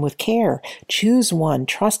medium with care. Choose one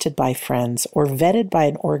trusted by friends or vetted by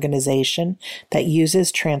an organization that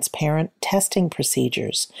uses transparent testing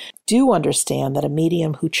procedures. Do understand that a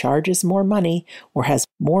medium who charges more money or has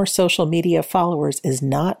more social media followers is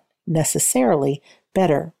not necessarily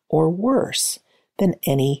better or worse than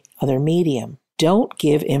any other medium. Don't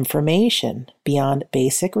give information beyond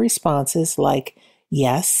basic responses like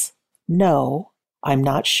yes, no, I'm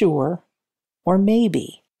not sure, or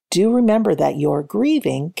maybe. Do remember that your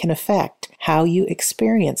grieving can affect how you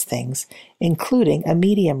experience things, including a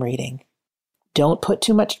medium reading. Don't put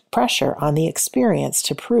too much pressure on the experience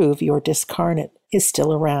to prove your discarnate is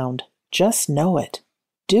still around. Just know it.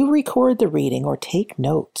 Do record the reading or take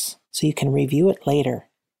notes so you can review it later.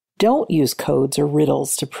 Don't use codes or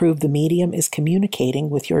riddles to prove the medium is communicating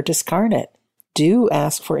with your discarnate. Do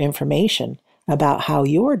ask for information about how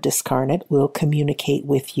your discarnate will communicate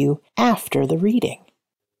with you after the reading.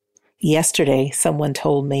 Yesterday, someone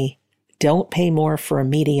told me, don't pay more for a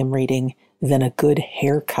medium reading than a good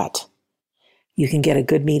haircut. You can get a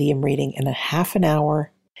good medium reading in a half an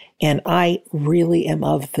hour, and I really am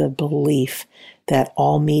of the belief that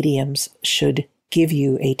all mediums should give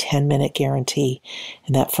you a 10-minute guarantee.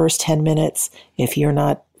 In that first 10 minutes, if you're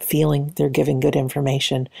not feeling they're giving good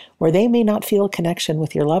information, or they may not feel a connection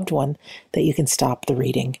with your loved one, that you can stop the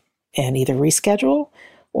reading and either reschedule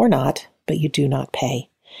or not, but you do not pay.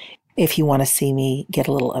 If you want to see me get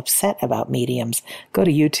a little upset about mediums, go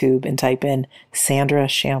to YouTube and type in Sandra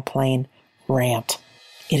Champlain Rant.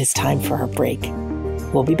 It is time for our break.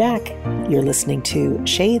 We'll be back. You're listening to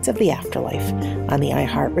Shades of the Afterlife on the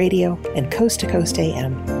iHeartRadio and Coast to Coast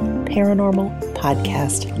AM Paranormal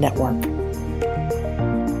Podcast Network.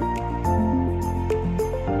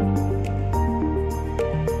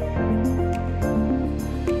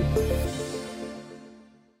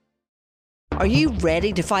 Are you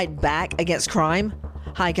ready to fight back against crime?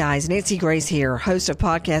 Hi guys, Nancy Grace here, host of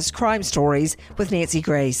podcast Crime Stories with Nancy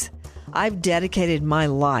Grace. I've dedicated my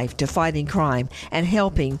life to fighting crime and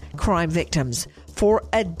helping crime victims. For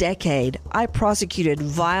a decade, I prosecuted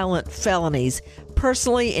violent felonies,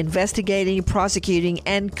 personally investigating, prosecuting,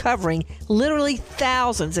 and covering literally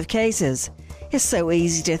thousands of cases. It's so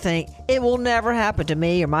easy to think it will never happen to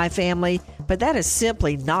me or my family, but that is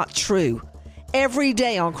simply not true. Every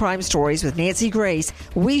day on Crime Stories with Nancy Grace,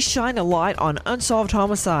 we shine a light on unsolved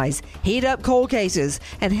homicides, heat up cold cases,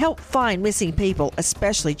 and help find missing people,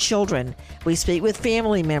 especially children. We speak with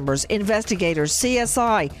family members, investigators,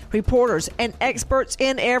 CSI, reporters, and experts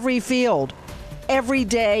in every field. Every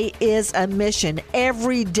day is a mission.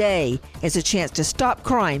 Every day is a chance to stop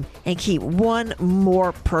crime and keep one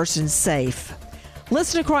more person safe.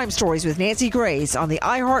 Listen to Crime Stories with Nancy Grace on the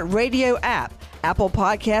iHeartRadio app, Apple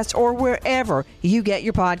Podcasts, or wherever you get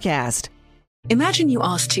your podcast. Imagine you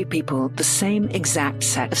ask two people the same exact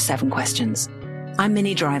set of 7 questions. I'm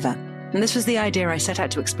Minnie Driver, and this was the idea I set out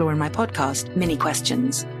to explore in my podcast, Mini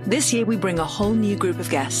Questions. This year, we bring a whole new group of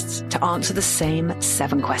guests to answer the same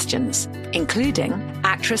 7 questions, including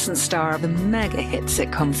actress and star of the mega hit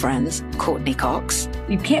sitcom Friends, Courtney Cox.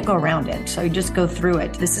 You can't go around it, so you just go through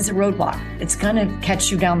it. This is a roadblock. It's going to catch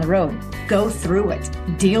you down the road. Go through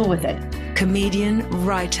it. Deal with it. Comedian,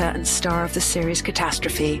 writer, and star of the series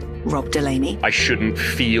Catastrophe, Rob Delaney. I shouldn't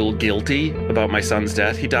feel guilty about my son's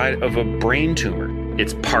death. He died of a brain tumor.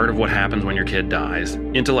 It's part of what happens when your kid dies.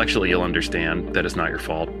 Intellectually, you'll understand that it's not your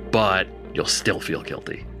fault, but you'll still feel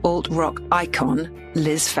guilty. Alt-rock icon,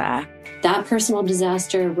 Liz Phair. That personal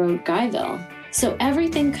disaster wrote Guyville. So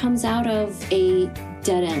everything comes out of a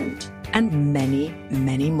dead end. And many,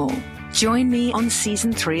 many more. Join me on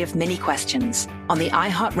Season 3 of Mini Questions on the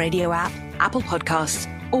iHeartRadio app, Apple Podcasts,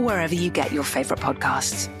 or wherever you get your favorite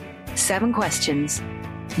podcasts. 7 questions,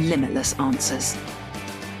 limitless answers.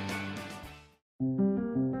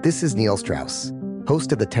 This is Neil Strauss,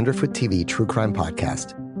 host of the Tenderfoot TV true crime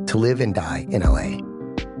podcast, To Live and Die in LA.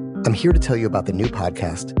 I'm here to tell you about the new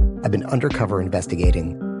podcast I've been undercover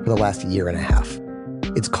investigating for the last year and a half.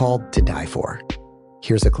 It's called To Die For.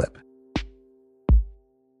 Here's a clip.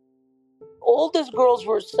 All these girls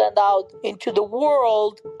were sent out into the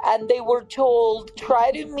world and they were told,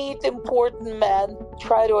 try to meet important men,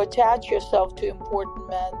 try to attach yourself to important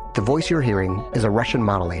men. The voice you're hearing is a Russian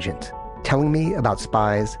model agent telling me about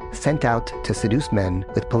spies sent out to seduce men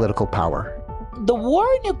with political power. The war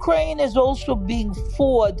in Ukraine is also being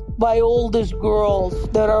fought by all these girls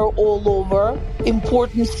that are all over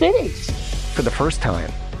important cities. For the first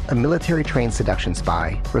time, a military-trained seduction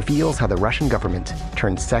spy reveals how the Russian government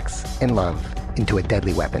turned sex and love into a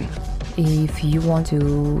deadly weapon. If you want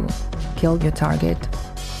to kill your target,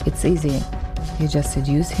 it's easy. You just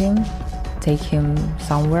seduce him, take him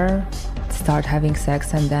somewhere, start having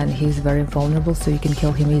sex, and then he's very vulnerable, so you can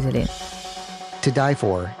kill him easily. To Die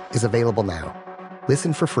For is available now.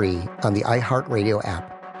 Listen for free on the iHeartRadio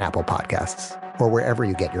app, Apple Podcasts, or wherever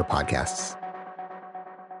you get your podcasts.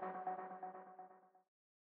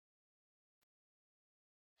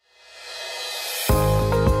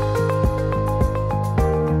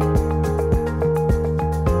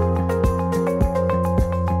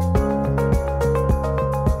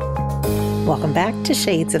 Welcome back to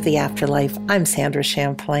Shades of the Afterlife. I'm Sandra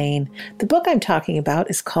Champlain. The book I'm talking about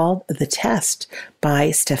is called The Test by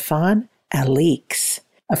Stéphane Alix,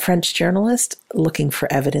 a French journalist looking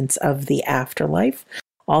for evidence of the afterlife.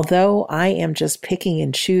 Although I am just picking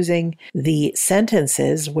and choosing the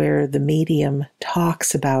sentences where the medium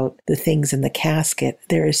talks about the things in the casket,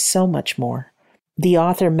 there is so much more. The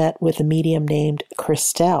author met with a medium named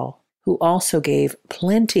Christelle, who also gave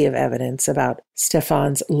plenty of evidence about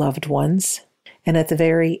Stéphane's loved ones. And at the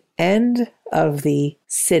very end of the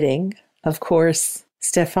sitting, of course,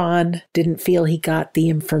 Stéphane didn't feel he got the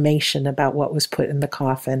information about what was put in the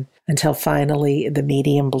coffin until finally the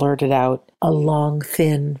medium blurted out a long,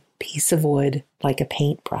 thin piece of wood like a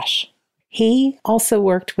paintbrush. He also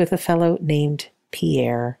worked with a fellow named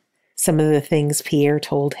Pierre. Some of the things Pierre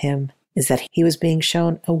told him is that he was being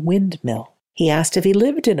shown a windmill. He asked if he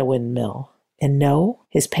lived in a windmill, and no,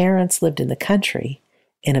 his parents lived in the country,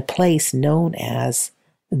 in a place known as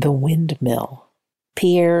the Windmill.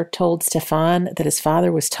 Pierre told Stéphane that his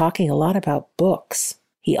father was talking a lot about books.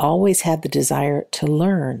 He always had the desire to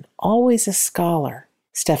learn, always a scholar.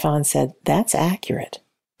 Stéphane said, "That's accurate."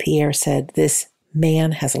 Pierre said, "This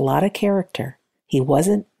man has a lot of character. He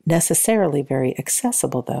wasn't necessarily very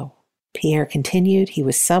accessible, though." Pierre continued, he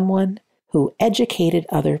was someone who educated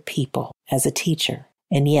other people as a teacher.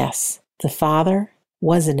 And yes, the father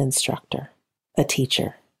was an instructor, a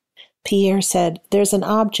teacher. Pierre said, "There's an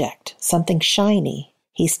object, something shiny.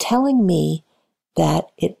 He's telling me that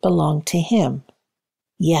it belonged to him."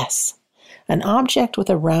 Yes, an object with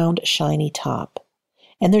a round, shiny top.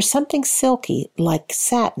 And there's something silky, like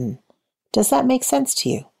satin. Does that make sense to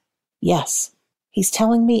you? Yes. He's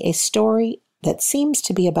telling me a story that seems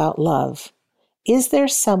to be about love. Is there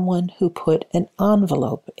someone who put an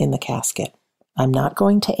envelope in the casket? "I'm not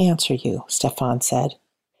going to answer you," Stéphane said.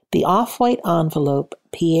 The off-white envelope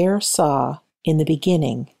Pierre saw in the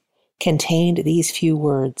beginning contained these few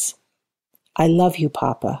words, "I love you,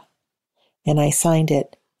 Papa," and I signed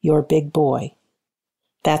it, "Your Big Boy."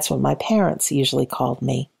 That's what my parents usually called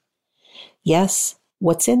me. Yes,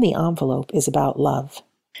 what's in the envelope is about love.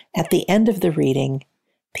 At the end of the reading,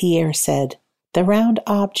 Pierre said, "The round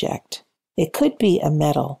object, it could be a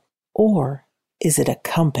medal, or is it a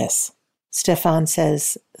compass?" Stéphane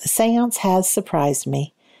says, "The seance has surprised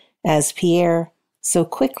me, as Pierre so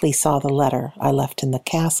quickly saw the letter I left in the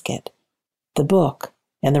casket, the book,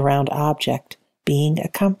 and the round object being a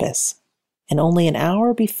compass. And only an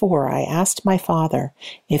hour before I asked my father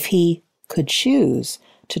if he could choose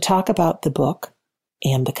to talk about the book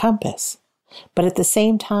and the compass. But at the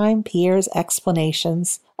same time, Pierre's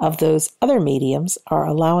explanations of those other mediums are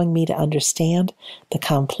allowing me to understand the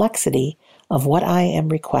complexity of what I am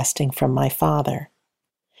requesting from my father.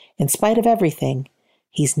 In spite of everything,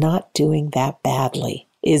 he's not doing that badly,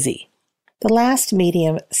 is he?" The last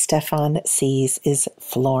medium Stéphane sees is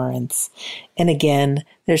Florence. And again,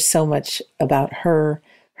 there's so much about her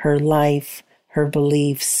life, her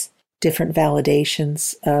beliefs, different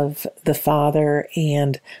validations of the father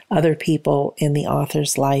and other people in the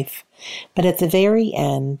author's life. But at the very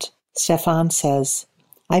end, Stéphane says,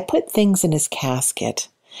 "I put things in his casket,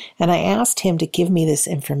 and I asked him to give me this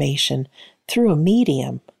information through a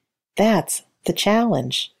medium. That's the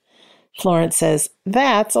challenge." Florence says,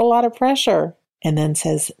 "That's a lot of pressure," and then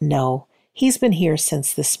says, "No, he's been here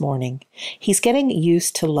since this morning. He's getting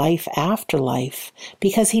used to life after life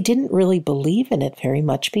because he didn't really believe in it very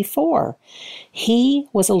much before. He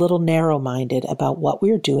was a little narrow-minded about what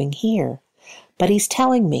we're doing here. But he's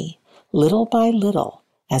telling me, little by little,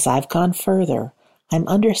 as I've gone further, I'm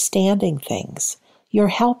understanding things. You're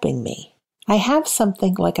helping me. I have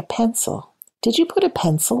something like a pencil. Did you put a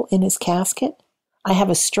pencil in his casket? I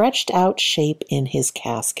have a stretched out shape in his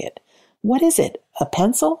casket. What is it? A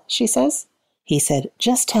pencil?" she says. He said,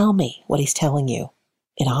 "Just tell me what he's telling you."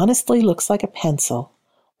 "It honestly looks like a pencil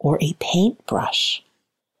or a paintbrush.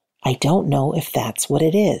 I don't know if that's what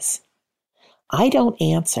it is." I don't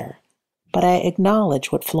answer, but I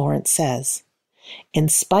acknowledge what Florence says. In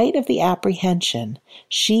spite of the apprehension,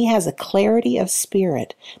 she has a clarity of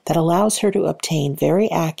spirit that allows her to obtain very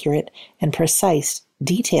accurate and precise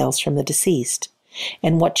details from the deceased.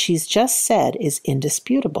 And what she's just said is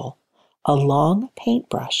indisputable. A long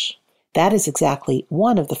paintbrush. That is exactly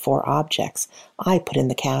one of the 4 objects I put in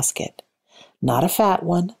the casket. Not a fat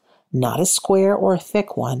one, not a square or a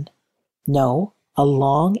thick one. No, a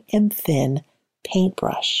long and thin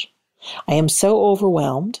paintbrush. I am so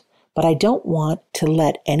overwhelmed, but I don't want to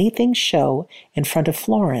let anything show in front of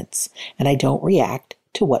Florence, and I don't react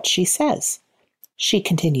to what she says. She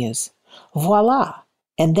continues, Voila!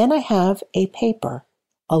 And then I have a paper,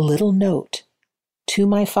 a little note. To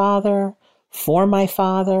my father, for my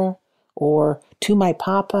father, or to my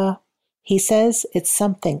papa. He says it's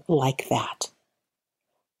something like that.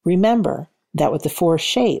 Remember that with the 4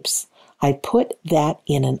 shapes, I put that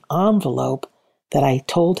in an envelope that I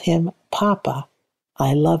told him, Papa,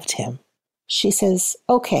 I loved him. She says,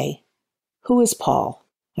 okay, who is Paul?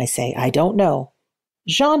 I say, I don't know.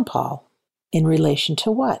 Jean-Paul. In relation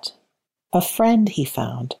to what? A friend he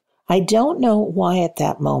found. I don't know why at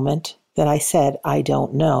that moment that I said I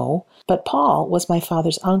don't know, but Paul was my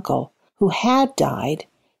father's uncle who had died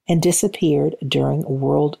and disappeared during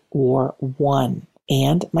World War I,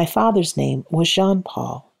 and my father's name was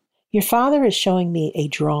Jean-Paul. Your father is showing me a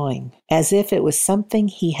drawing, as if it was something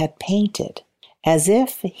he had painted, as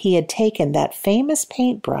if he had taken that famous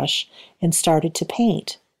paintbrush and started to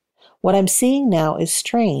paint. What I'm seeing now is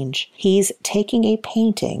strange. He's taking a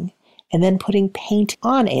painting and then putting paint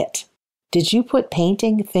on it. Did you put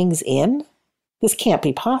painting things in? This can't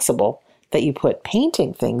be possible that you put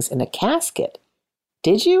painting things in a casket.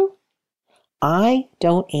 Did you? I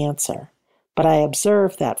don't answer, but I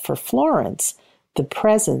observe that for Florence, the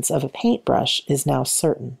presence of a paintbrush is now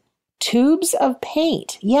certain. Tubes of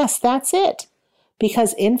paint. Yes, that's it.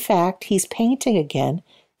 Because in fact, he's painting again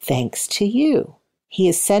thanks to you. He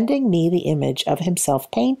is sending me the image of himself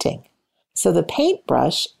painting. So the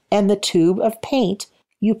paintbrush and the tube of paint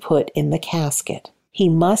you put in the casket. He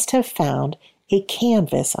must have found a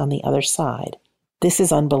canvas on the other side. This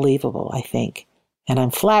is unbelievable, I think, and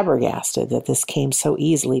I'm flabbergasted that this came so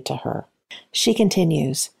easily to her. She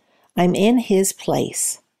continues, I'm in his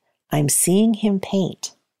place. I'm seeing him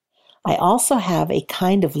paint. I also have a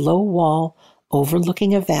kind of low wall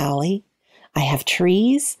overlooking a valley. I have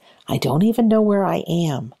trees. I don't even know where I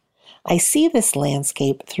am. I see this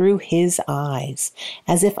landscape through his eyes,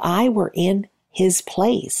 as if I were in his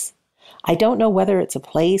place. I don't know whether it's a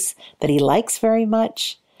place that he likes very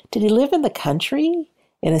much. Did he live in the country,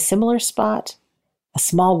 in a similar spot? A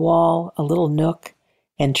small wall, a little nook,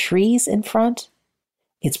 and trees in front?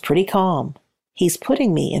 It's pretty calm. He's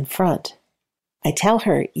putting me in front. I tell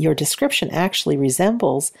her your description actually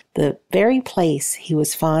resembles the very place he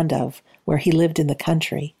was fond of, where he lived in the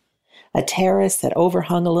country. A terrace that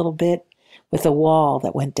overhung a little bit, with a wall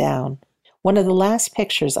that went down. One of the last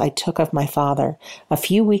pictures I took of my father a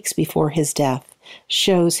few weeks before his death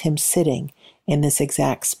shows him sitting in this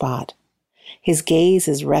exact spot. His gaze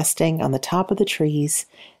is resting on the top of the trees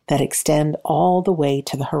that extend all the way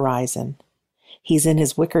to the horizon. He's in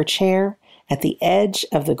his wicker chair at the edge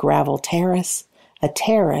of the gravel terrace, a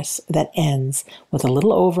terrace that ends with a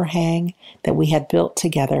little overhang that we had built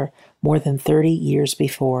together more than 30 years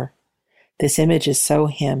before. This image is so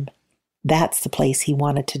him. That's the place he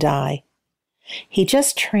wanted to die. He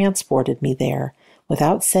just transported me there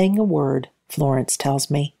without saying a word, Florence tells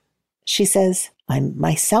me. She says, I'm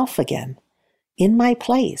myself again, in my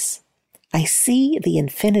place. I see the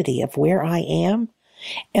infinity of where I am,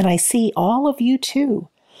 and I see all of you too.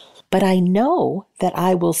 But I know that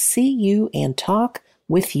I will see you and talk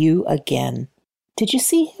with you again. Did you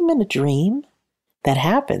see him in a dream? That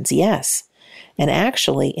happens, yes. And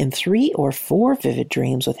actually in 3 or 4 vivid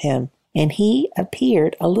dreams with him, and he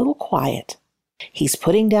appeared a little quiet. He's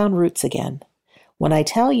putting down roots again. When I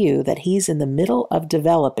tell you that he's in the middle of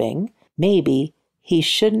developing, maybe he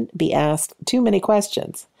shouldn't be asked too many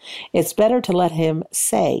questions. It's better to let him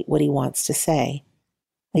say what he wants to say.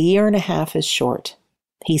 1.5 years is short.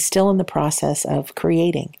 He's still in the process of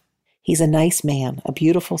creating. He's a nice man, a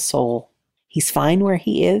beautiful soul. He's fine where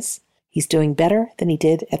he is. He's doing better than he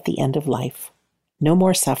did at the end of life. No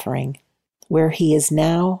more suffering. Where he is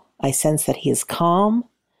now, I sense that he is calm,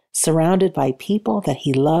 surrounded by people that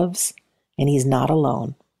he loves, and he's not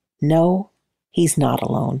alone. No, he's not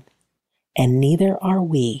alone. And neither are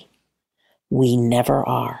we. We never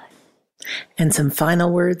are. And some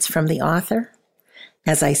final words from the author.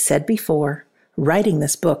 As I said before, writing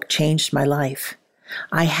this book changed my life.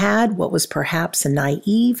 I had what was perhaps a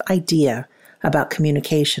naive idea about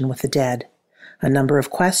communication with the dead, a number of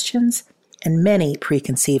questions, and many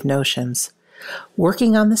preconceived notions.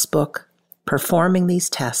 Working on this book, Performing these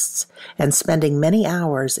tests and spending many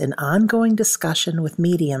hours in ongoing discussion with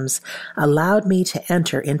mediums allowed me to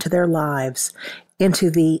enter into their lives, into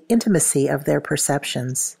the intimacy of their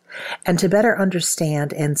perceptions, and to better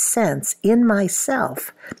understand and sense in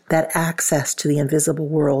myself that access to the invisible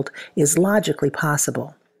world is logically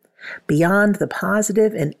possible. Beyond the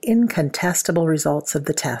positive and incontestable results of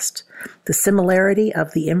the test, the similarity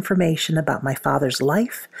of the information about my father's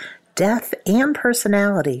life, death, and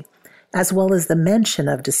personality, as well as the mention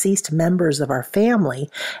of deceased members of our family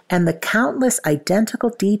and the countless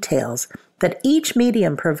identical details that each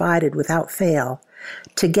medium provided without fail,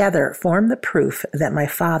 together form the proof that my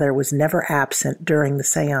father was never absent during the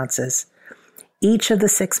seances. Each of the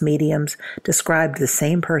 6 mediums described the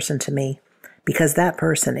same person to me, because that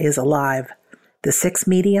person is alive. The 6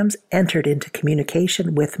 mediums entered into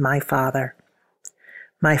communication with my father.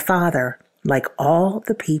 My father, like all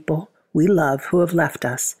the people we love who have left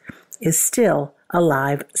us, is still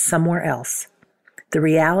alive somewhere else. The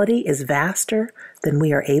reality is vaster than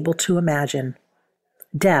we are able to imagine.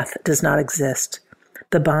 Death does not exist.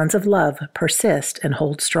 The bonds of love persist and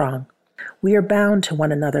hold strong. We are bound to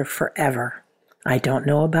one another forever. I don't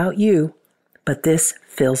know about you, but this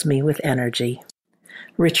fills me with energy.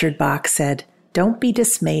 Richard Bach said, "Don't be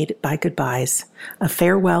dismayed by goodbyes. A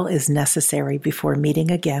farewell is necessary before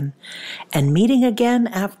meeting again, and meeting again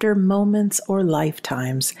after moments or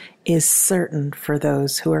lifetimes is certain for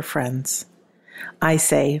those who are friends." I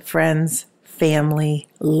say friends, family,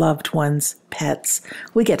 loved ones, pets,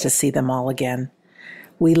 we get to see them all again.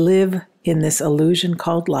 We live in this illusion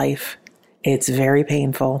called life. It's very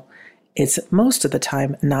painful. It's most of the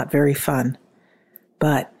time not very fun,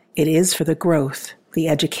 but it is for the growth, the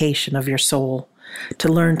education of your soul, to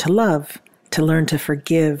learn to love, to learn to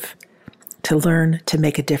forgive, to learn to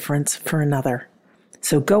make a difference for another.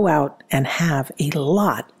 So go out and have a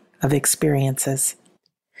lot of experiences.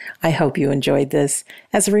 I hope you enjoyed this.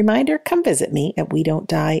 As a reminder, come visit me at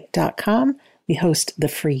WeDon'tDie.com. We host the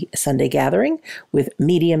free Sunday gathering with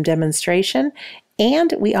medium demonstration,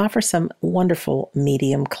 and we offer some wonderful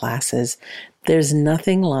medium classes. There's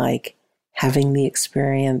nothing like having the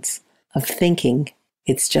experience of thinking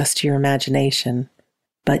it's just your imagination,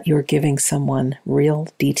 but you're giving someone real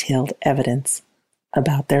detailed evidence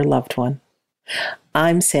about their loved one.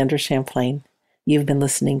 I'm Sandra Champlain. You've been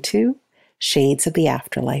listening to Shades of the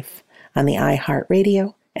Afterlife on the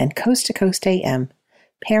iHeartRadio and Coast to Coast AM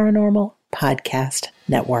Paranormal Podcast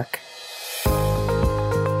Network.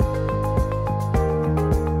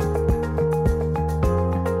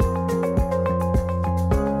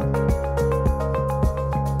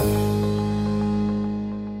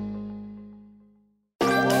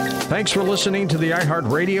 Thanks for listening to the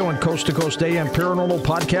iHeartRadio and Coast to Coast AM Paranormal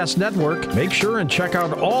Podcast Network. Make sure and check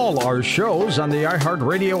out all our shows on the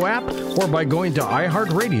iHeartRadio app or by going to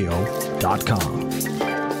iHeartRadio.com.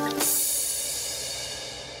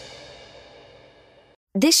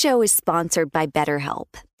 This show is sponsored by BetterHelp.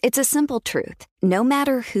 It's a simple truth. No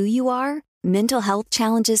matter who you are, mental health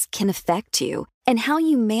challenges can affect you, and how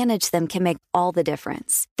you manage them can make all the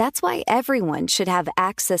difference. That's why everyone should have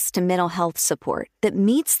access to mental health support that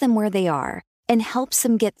meets them where they are and helps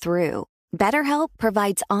them get through. BetterHelp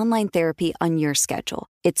provides online therapy on your schedule.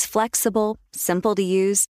 It's flexible, simple to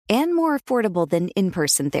use, and more affordable than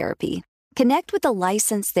in-person therapy. Connect with a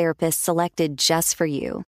licensed therapist selected just for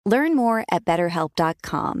you. Learn more at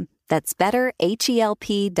BetterHelp.com. That's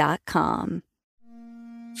BetterHelp.com.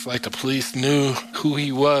 It's like the police knew who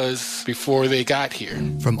he was before they got here.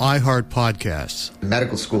 From iHeart Podcasts. The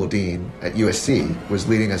medical school dean at USC was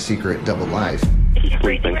leading a secret double life. She's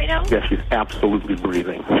breathing right now? Yes, she's absolutely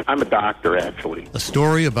breathing. I'm a doctor, actually. A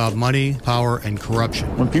story about money, power, and corruption.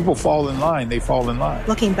 When people fall in line, they fall in line.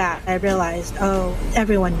 Looking back, I realized,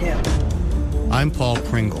 everyone knew. I'm Paul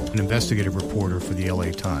Pringle, an investigative reporter for the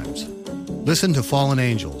LA Times. Listen to Fallen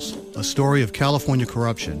Angels, a story of California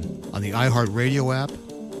corruption on the iHeart Radio app,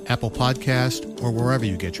 Apple Podcast, or wherever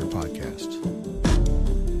you get your podcasts.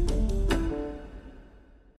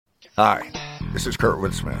 Hi, this is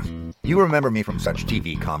Kurtwood Smith. You remember me from such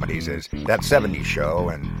TV comedies as That 70s Show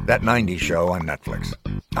and That 90s Show on Netflix.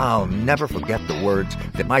 I'll never forget the words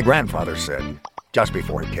that my grandfather said just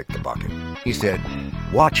before he kicked the bucket. He said,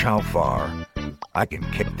 "Watch how far I can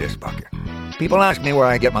kick this bucket." People ask me where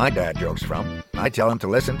I get my dad jokes from. I tell them to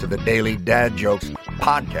listen to the Daily Dad Jokes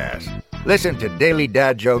podcast. Listen to Daily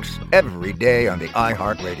Dad Jokes every day on the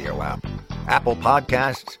iHeartRadio app, Apple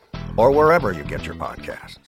Podcasts, or wherever you get your podcasts.